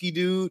a husky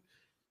dude,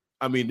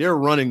 I mean, they're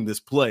running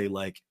this play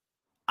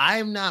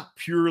I'm not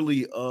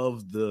purely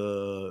of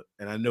the,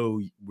 and I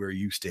know where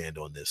you stand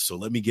on this. So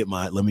let me get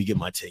my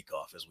take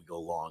off as we go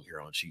along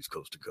here on Chiefs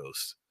Coast to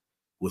Coast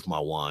with my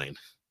wine.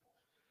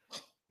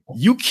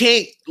 You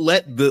can't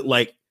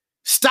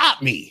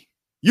stop me.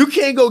 You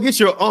can't go get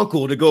your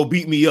uncle to go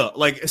beat me up.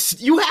 Like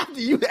you have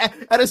to. You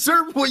at a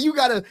certain point, you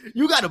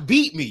gotta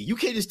beat me. You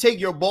can't just take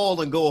your ball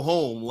and go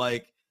home.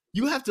 Like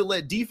you have to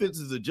let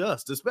defenses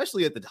adjust,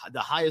 especially at the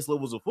highest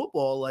levels of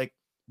football. Like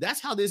that's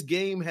how this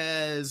game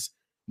has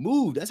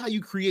moved. That's how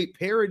you create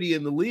parity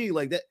in the league.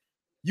 Like that,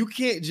 you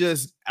can't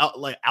just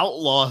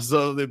outlaw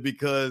something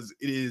because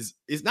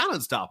it's not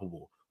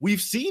unstoppable. We've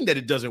seen that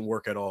it doesn't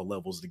work at all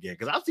levels of the game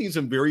because I've seen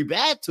some very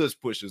bad tush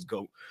pushes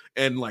go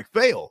and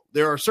fail.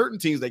 There are certain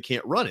teams that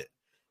can't run it.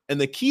 And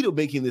the key to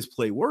making this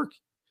play work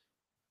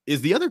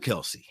is the other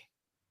Kelsey.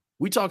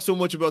 We talk so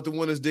much about the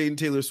one that's dating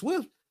Taylor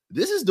Swift.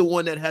 This is the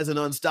one that has an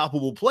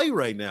unstoppable play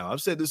right now.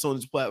 I've said this on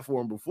this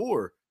platform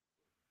before.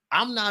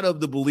 I'm not of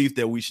the belief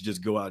that we should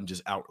just go out and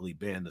just outwardly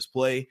ban this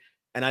play.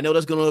 And I know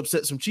that's going to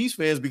upset some Chiefs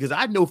fans because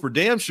I know for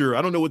damn sure,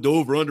 I don't know what the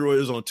over-under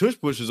is on tush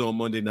pushes on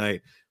Monday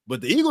night,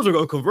 but the Eagles are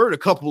going to convert a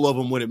couple of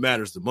them when it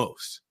matters the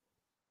most.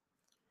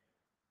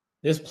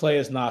 This play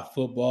is not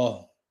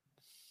football.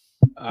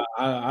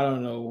 I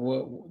don't know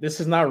what. This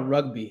is not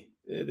rugby.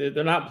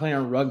 They're not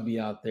playing rugby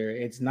out there.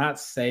 It's not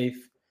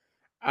safe.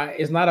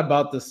 It's not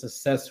about the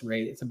success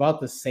rate. It's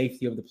about the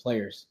safety of the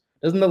players.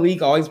 Doesn't the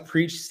league always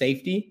preach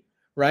safety?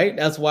 Right.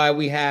 That's why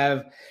we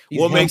have.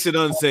 What makes it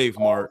unsafe,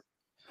 Mark?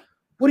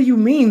 What do you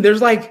mean?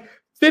 There's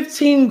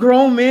 15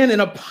 grown men in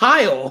a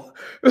pile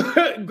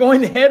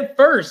going head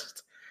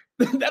first.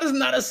 That is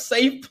not a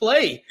safe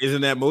play.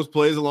 Isn't that most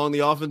plays along the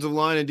offensive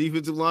line and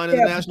defensive line in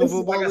the National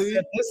Football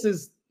League? This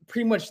is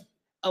pretty much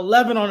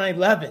 11 on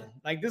 11.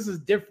 This is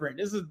different.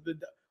 This is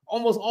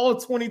almost all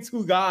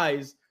 22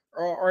 guys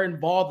are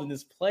involved in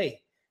this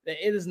play.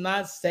 It is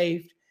not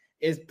safe.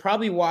 It's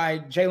probably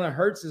why Jalen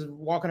Hurts is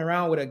walking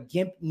around with a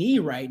gimp knee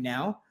right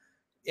now.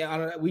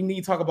 Yeah, we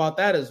need to talk about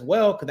that as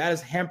well because that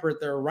has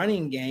hampered their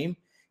running game.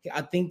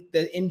 I think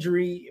the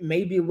injury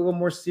may be a little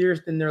more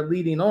serious than they're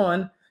leading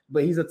on,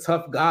 but he's a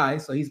tough guy,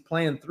 so he's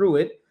playing through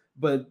it.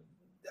 But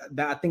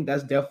I think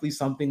that's definitely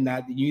something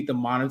that you need to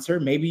monitor.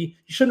 Maybe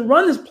you shouldn't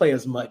run this play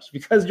as much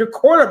because your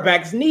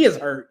quarterback's knee is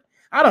hurt.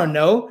 I don't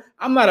know.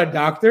 I'm not a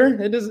doctor.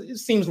 It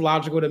seems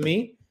logical to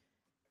me.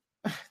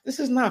 This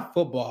is not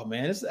football,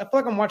 man. I feel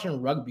like I'm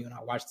watching rugby when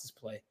I watch this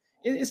play.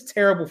 It's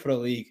terrible for the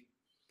league.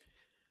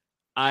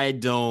 I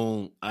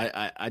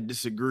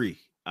disagree.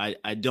 I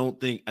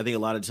think a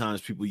lot of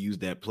times people use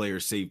that player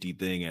safety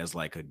thing as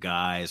a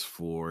guise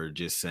for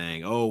just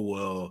saying, oh,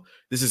 well,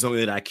 this is something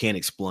that I can't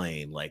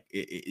explain.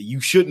 You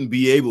shouldn't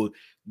be able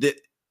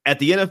that at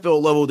the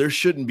NFL level, there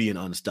shouldn't be an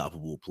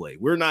unstoppable play.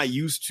 We're not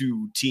used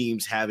to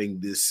teams having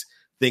this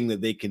thing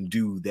that they can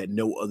do that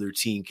no other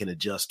team can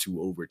adjust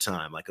to over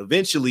time.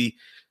 Eventually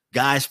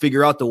guys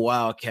figure out the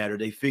wildcat or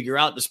they figure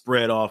out the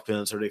spread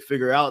offense or they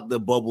figure out the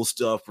bubble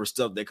stuff or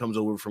stuff that comes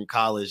over from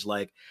college.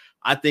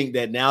 I think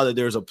that now that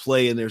there's a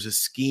play and there's a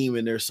scheme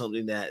and there's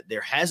something that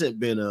there hasn't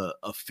been a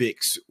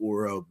fix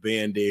or a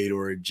Band-Aid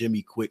or a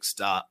Jimmy Quick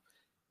stop.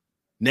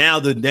 Now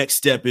the next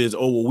step is,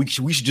 we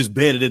should just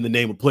ban it in the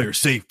name of player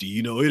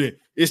safety.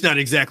 It's not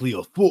exactly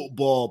a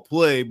football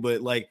play,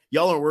 but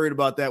y'all aren't worried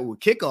about that with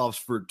kickoffs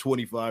for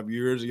 25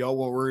 years. Y'all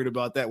weren't worried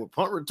about that with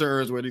punt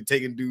returns where they're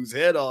taking dudes'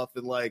 head off.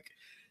 And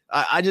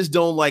I just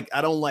don't like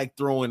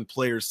throwing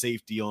player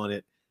safety on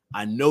it.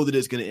 I know that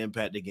it's going to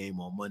impact the game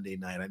on Monday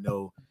night. I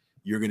know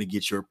you're going to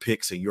get your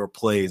picks and your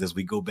plays as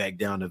we go back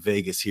down to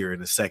Vegas here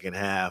in the second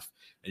half,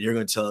 and you're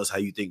going to tell us how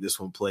you think this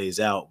one plays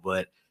out.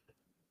 But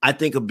I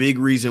think a big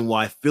reason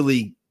why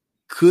Philly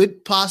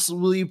could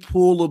possibly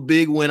pull a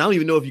big win, I don't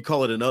even know if you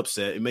call it an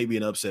upset, it may be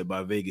an upset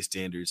by Vegas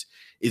standards,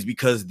 is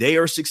because they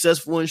are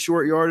successful in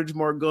short yardage,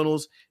 Mark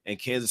Gunnels, and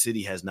Kansas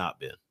City has not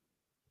been.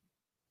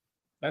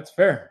 That's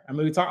fair. I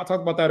talked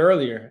about that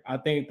earlier. I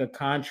think the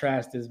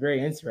contrast is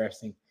very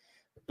interesting.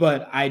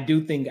 But I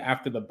do think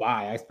after the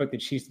bye, I expect the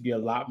Chiefs to be a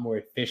lot more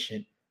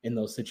efficient in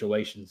those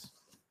situations.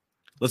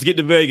 Let's get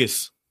to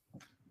Vegas.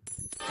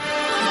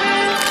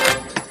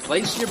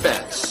 Place your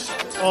bets.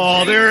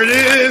 Oh, there it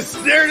is.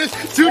 There it is.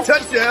 2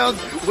 touchdowns.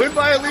 Win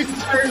by at least 2.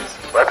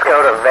 Let's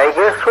go to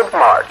Vegas with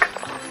Mark.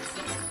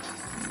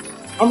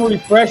 I'm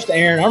refreshed,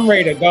 Aaron. I'm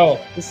ready to go.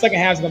 This second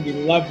half is going to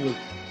be lovely.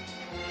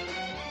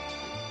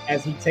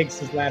 As he takes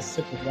his last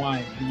sip of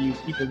wine for you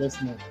people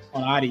listening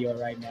on audio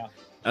right now.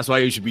 That's why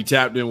you should be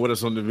tapped in with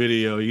us on the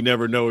video. You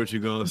never know what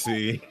you're going to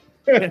see.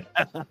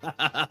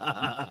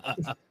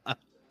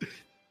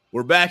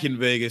 We're back in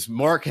Vegas.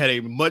 Mark had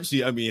if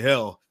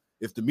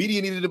the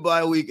media needed a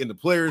bye week and the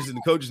players and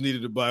the coaches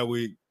needed a bye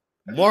week,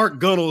 Mark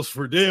Gunnels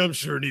for damn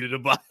sure needed a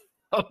bye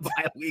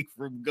week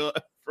from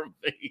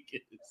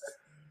Vegas.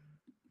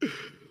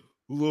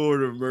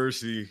 Lord of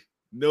mercy.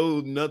 No,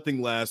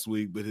 nothing last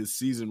week, but his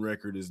season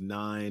record is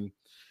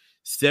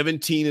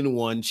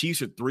 9-17-1.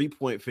 Chiefs are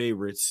 3-point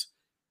favorites,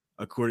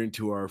 according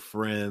to our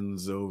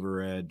friends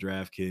over at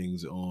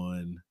DraftKings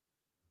on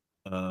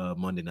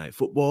Monday Night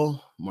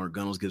Football. Mark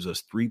Gunnels gives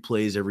us 3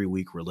 plays every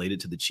week related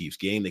to the Chiefs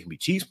game. They can be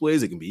Chiefs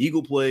plays. They can be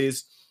Eagle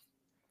plays.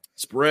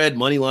 Spread,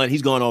 money line.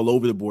 He's gone all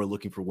over the board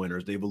looking for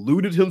winners. They've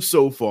eluded him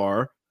so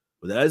far,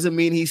 but that doesn't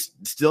mean he's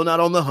still not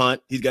on the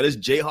hunt. He's got his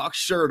Jayhawk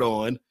shirt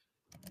on.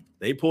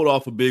 They pulled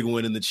off a big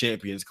win in the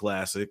Champions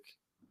Classic.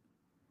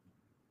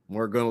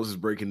 Mark Gunnels is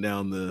breaking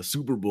down the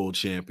Super Bowl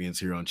champions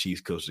here on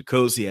Chiefs Coast to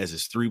Coast. He has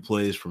his 3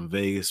 plays from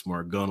Vegas.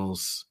 Mark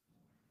Gunnels,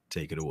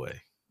 take it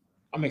away.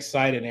 I'm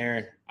excited,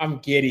 Aaron. I'm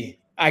giddy.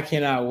 I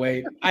cannot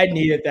wait. I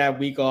needed that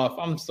week off.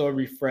 I'm so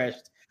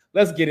refreshed.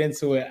 Let's get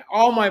into it.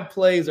 All my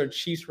plays are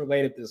Chiefs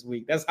related this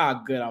week. That's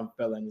how good I'm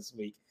feeling this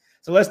week.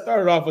 So let's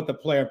start it off with the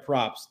player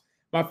props.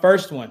 My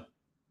first one,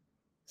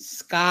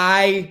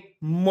 Sky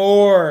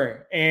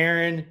Moore,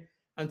 Aaron.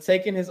 I'm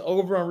taking his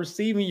over on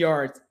receiving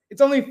yards.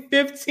 It's only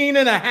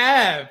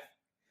 15.5.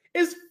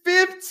 It's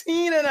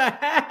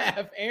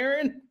 15.5,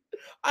 Aaron.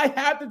 I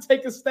have to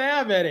take a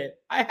stab at it.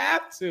 I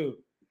have to.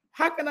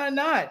 How can I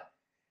not?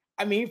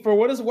 I mean, for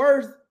what it's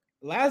worth,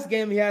 last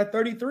game he had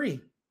 33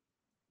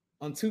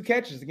 on 2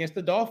 catches against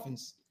the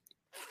Dolphins.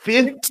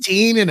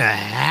 15.5?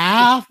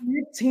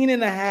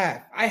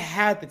 15.5. I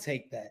had to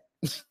take that.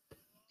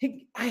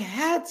 I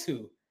had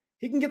to.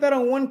 He can get that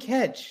on 1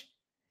 catch.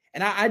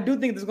 And I do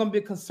think there's going to be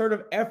a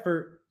concerted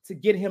effort to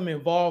get him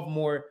involved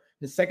more in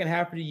the second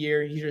half of the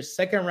year. He's your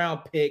second-round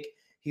pick.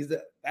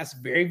 That's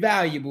very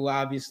valuable,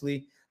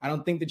 obviously. I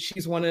don't think the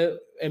Chiefs want to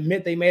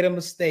admit they made a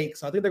mistake.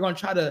 So I think they're going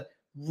to try to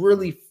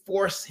really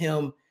force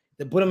him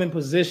to put him in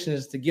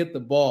positions to get the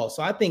ball.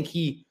 So I think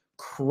he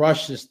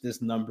crushes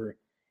this number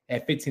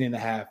at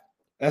 15.5.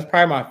 That's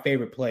probably my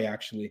favorite play,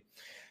 actually.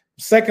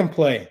 Second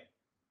play,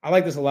 I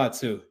like this a lot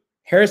too.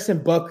 Harrison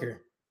Butker,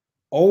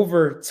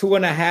 over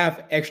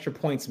 2.5 extra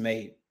points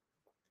made.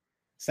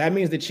 So that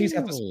means the Chiefs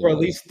have to score at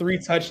least 3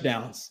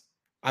 touchdowns.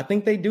 I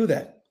think they do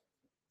that.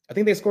 I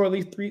think they score at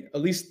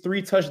least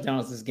three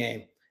touchdowns this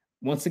game.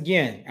 Once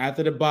again,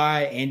 after the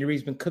bye, Andy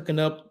Reid's been cooking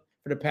up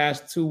for the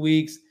past 2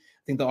 weeks.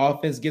 I think the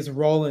offense gets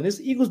rolling.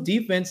 This Eagles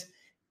defense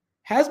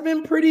has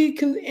been pretty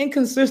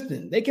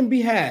inconsistent. They can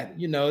be had.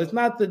 It's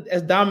not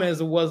as dominant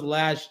as it was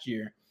last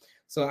year.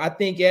 So I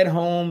think at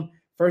home,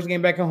 first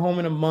game back at home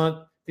in a month,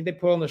 I think they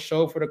put on the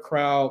show for the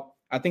crowd.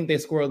 I think they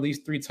score at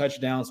least 3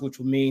 touchdowns, which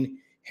would mean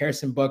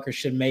Harrison Butker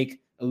should make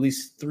at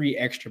least 3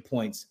 extra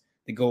points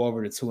to go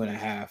over to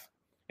 2.5.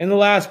 And the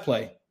last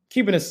play,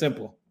 keeping it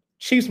simple,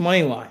 Chiefs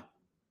money line.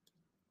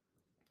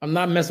 I'm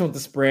not messing with the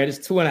spread. It's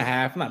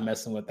 2.5. I'm not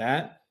messing with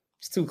that.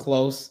 It's too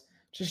close.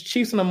 Just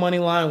Chiefs on the money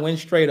line, win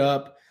straight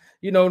up.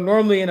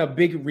 Normally in a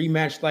big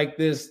rematch like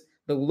this,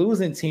 the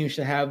losing team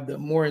should have the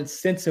more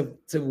incentive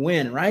to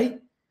win,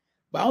 right?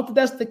 But I don't think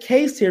that's the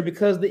case here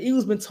because the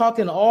Eagles been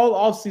talking all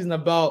offseason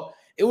about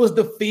it was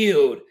the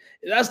field.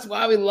 That's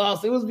why we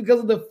lost. It was because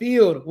of the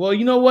field. Well,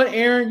 you know what,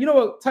 Aaron? You know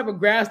what type of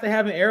grass they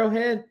have in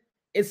Arrowhead?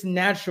 It's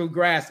natural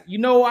grass. You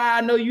know why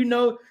I know you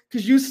know?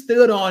 Because you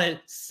stood on it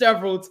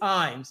several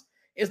times.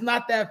 It's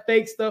not that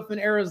fake stuff in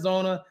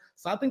Arizona.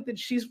 So I think the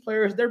Chiefs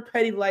players, they're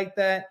petty like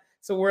that.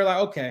 So we're like,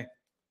 okay,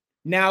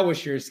 now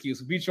what's your excuse?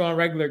 We beat you on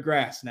regular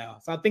grass now.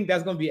 So I think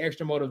that's going to be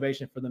extra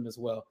motivation for them as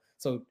well.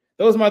 So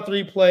those are my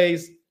 3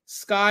 plays.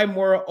 Sky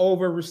Moore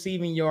over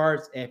receiving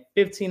yards at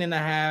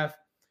 15.5.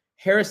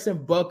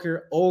 Harrison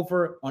Butker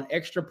over on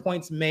extra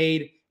points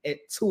made at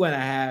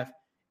 2.5.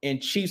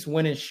 And Chiefs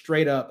winning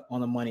straight up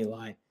on the money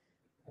line.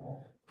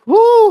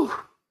 Woo!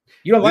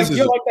 You don't like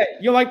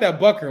that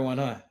Butker one,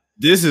 huh?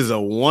 This is a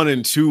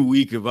 1-2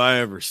 week if I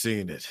ever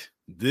seen it.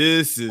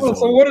 This is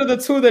so what are the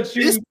 2 that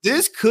you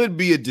this could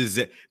be a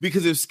disaster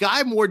because if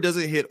Sky Moore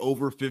doesn't hit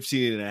over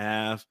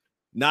 15.5,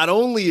 not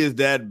only is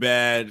that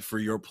bad for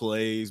your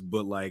plays,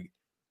 but like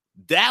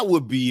that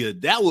would be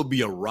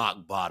a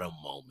rock bottom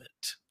moment.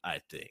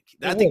 I think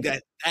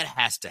that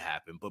has to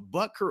happen. But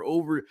Butker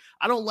over,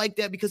 I don't like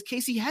that because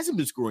KC hasn't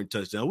been scoring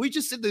touchdowns. We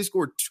just said they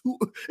scored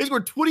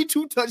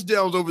 22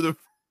 touchdowns over the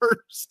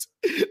first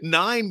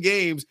 9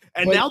 games,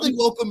 and now they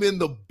welcome in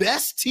the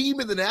best team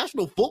in the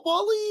National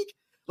Football League.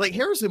 Like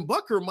Harrison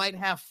Butker might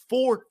have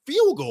 4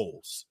 field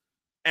goals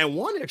and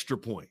 1 extra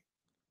point.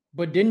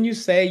 But didn't you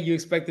say you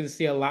expected to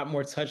see a lot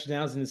more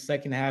touchdowns in the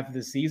second half of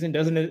the season?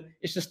 Doesn't it?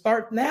 It should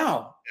start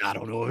now. I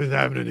don't know what's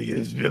happening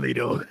against Philly,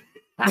 though.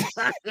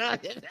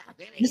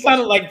 You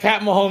sounded like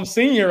Pat Mahomes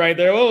Sr. right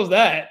there. What was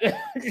that?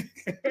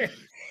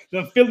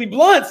 The Philly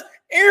Blunts.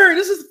 Aaron,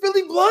 this is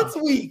Philly Blunts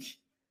week.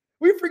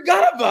 We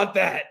forgot about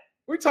that.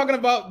 We're talking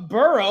about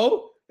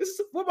Burrow.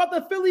 What about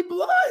the Philly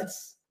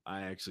Blunts?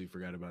 I actually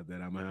forgot about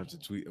that. I'm gonna have to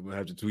tweet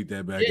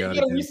that back out.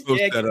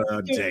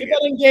 Get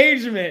that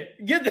engagement.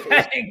 Get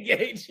that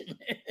engagement.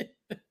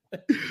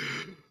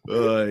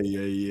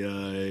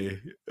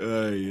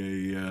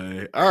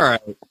 All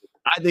right.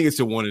 I think it's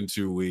a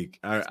 1-2 week.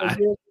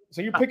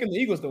 So you're picking the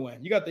Eagles to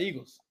win. You got the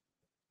Eagles.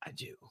 I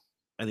do.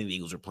 I think the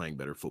Eagles are playing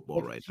better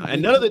football right now.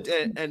 And none of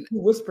the and he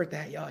whispered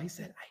that, y'all. He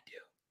said, I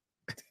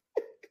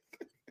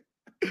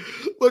do.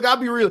 Look, I'll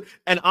be real.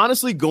 And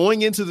honestly,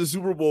 going into the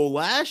Super Bowl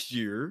last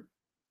year,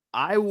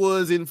 I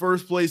was in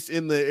first place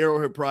in the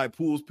Arrowhead Pride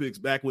Pools picks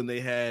back when they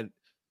had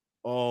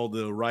all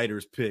the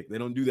writers pick. They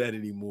don't do that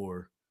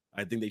anymore.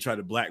 I think they try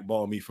to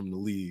blackball me from the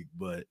league,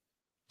 but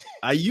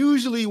I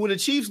usually, when the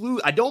Chiefs lose,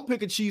 I don't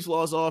pick a Chiefs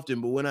loss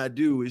often, but when I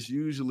do, it's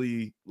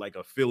usually like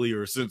a Philly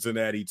or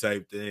Cincinnati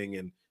type thing.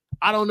 And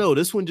I don't know.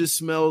 This one just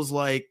smells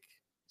like.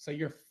 So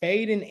you're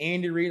fading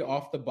Andy Reid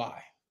off the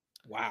bye.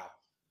 Wow.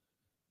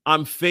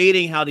 I'm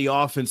fading how the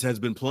offense has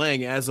been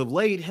playing as of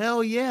late.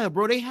 Hell yeah,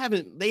 bro. They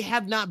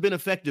have not been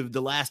effective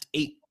the last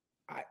 8.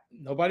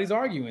 Nobody's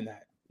arguing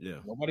that. Yeah.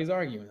 Nobody's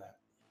arguing that.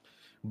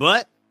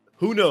 But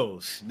who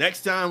knows?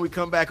 Next time we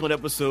come back on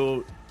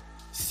episode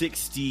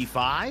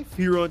 65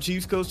 here on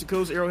Chiefs Coast to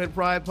Coast Arrowhead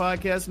Pride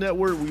Podcast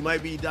Network, we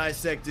might be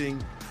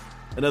dissecting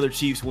another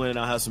Chiefs win, and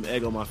I'll have some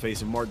egg on my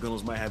face, and Mark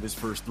Gunnels might have his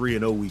first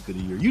 3-0 week of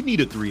the year. You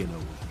need a 3-0 week.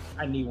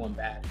 I need one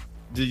bad.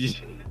 Did you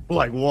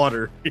like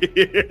water?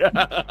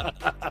 That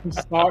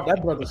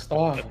brother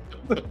starved.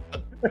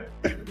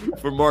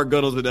 For Mark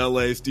Gunnels in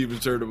LA, Steven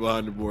Turner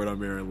behind the board,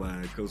 I'm Aaron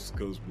Lang, Coast to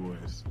Coast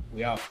Boys.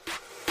 We out.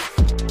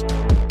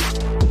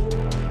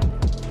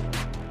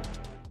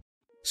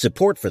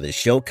 Support for this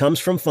show comes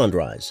from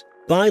Fundrise.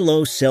 Buy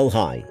low, sell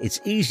high. It's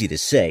easy to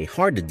say,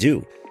 hard to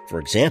do. For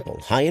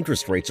example, high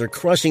interest rates are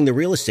crushing the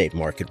real estate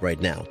market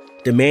right now.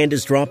 Demand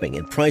is dropping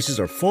and prices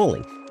are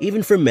falling,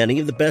 even for many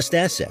of the best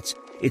assets.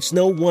 It's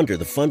no wonder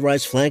the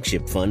Fundrise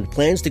Flagship Fund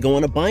plans to go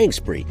on a buying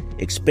spree,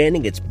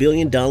 expanding its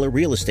billion-dollar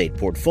real estate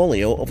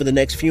portfolio over the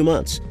next few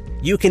months.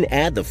 You can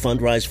add the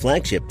Fundrise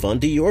Flagship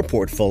Fund to your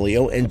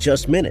portfolio in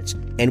just minutes,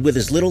 and with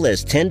as little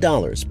as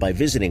 $10 by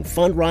visiting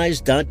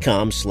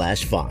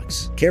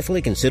fundrise.com/Fox.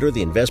 Carefully consider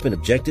the investment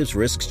objectives,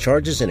 risks,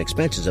 charges, and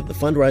expenses of the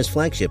Fundrise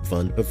Flagship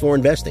Fund before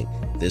investing.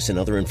 This and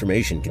other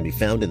information can be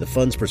found in the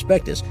fund's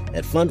prospectus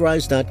at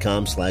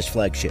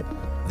fundrise.com/flagship.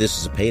 This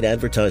is a paid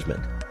advertisement.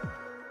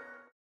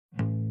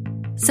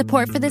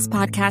 Support for this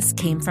podcast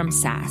came from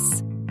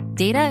SAS.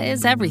 Data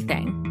is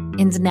everything,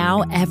 and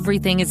now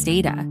everything is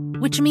data,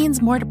 which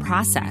means more to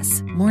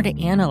process, more to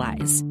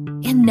analyze.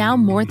 And now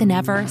more than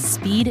ever,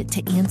 speed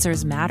to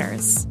answers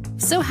matters.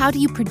 So how do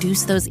you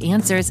produce those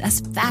answers as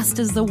fast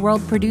as the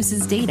world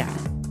produces data?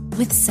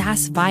 With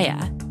SAS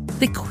Viya,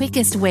 the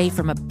quickest way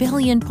from a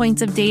billion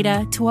points of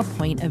data to a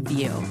point of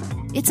view.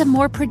 It's a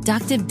more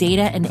productive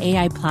data and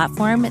AI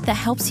platform that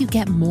helps you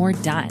get more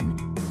done.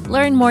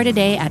 Learn more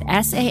today at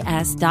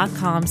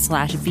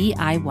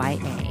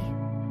sas.com/VIYA.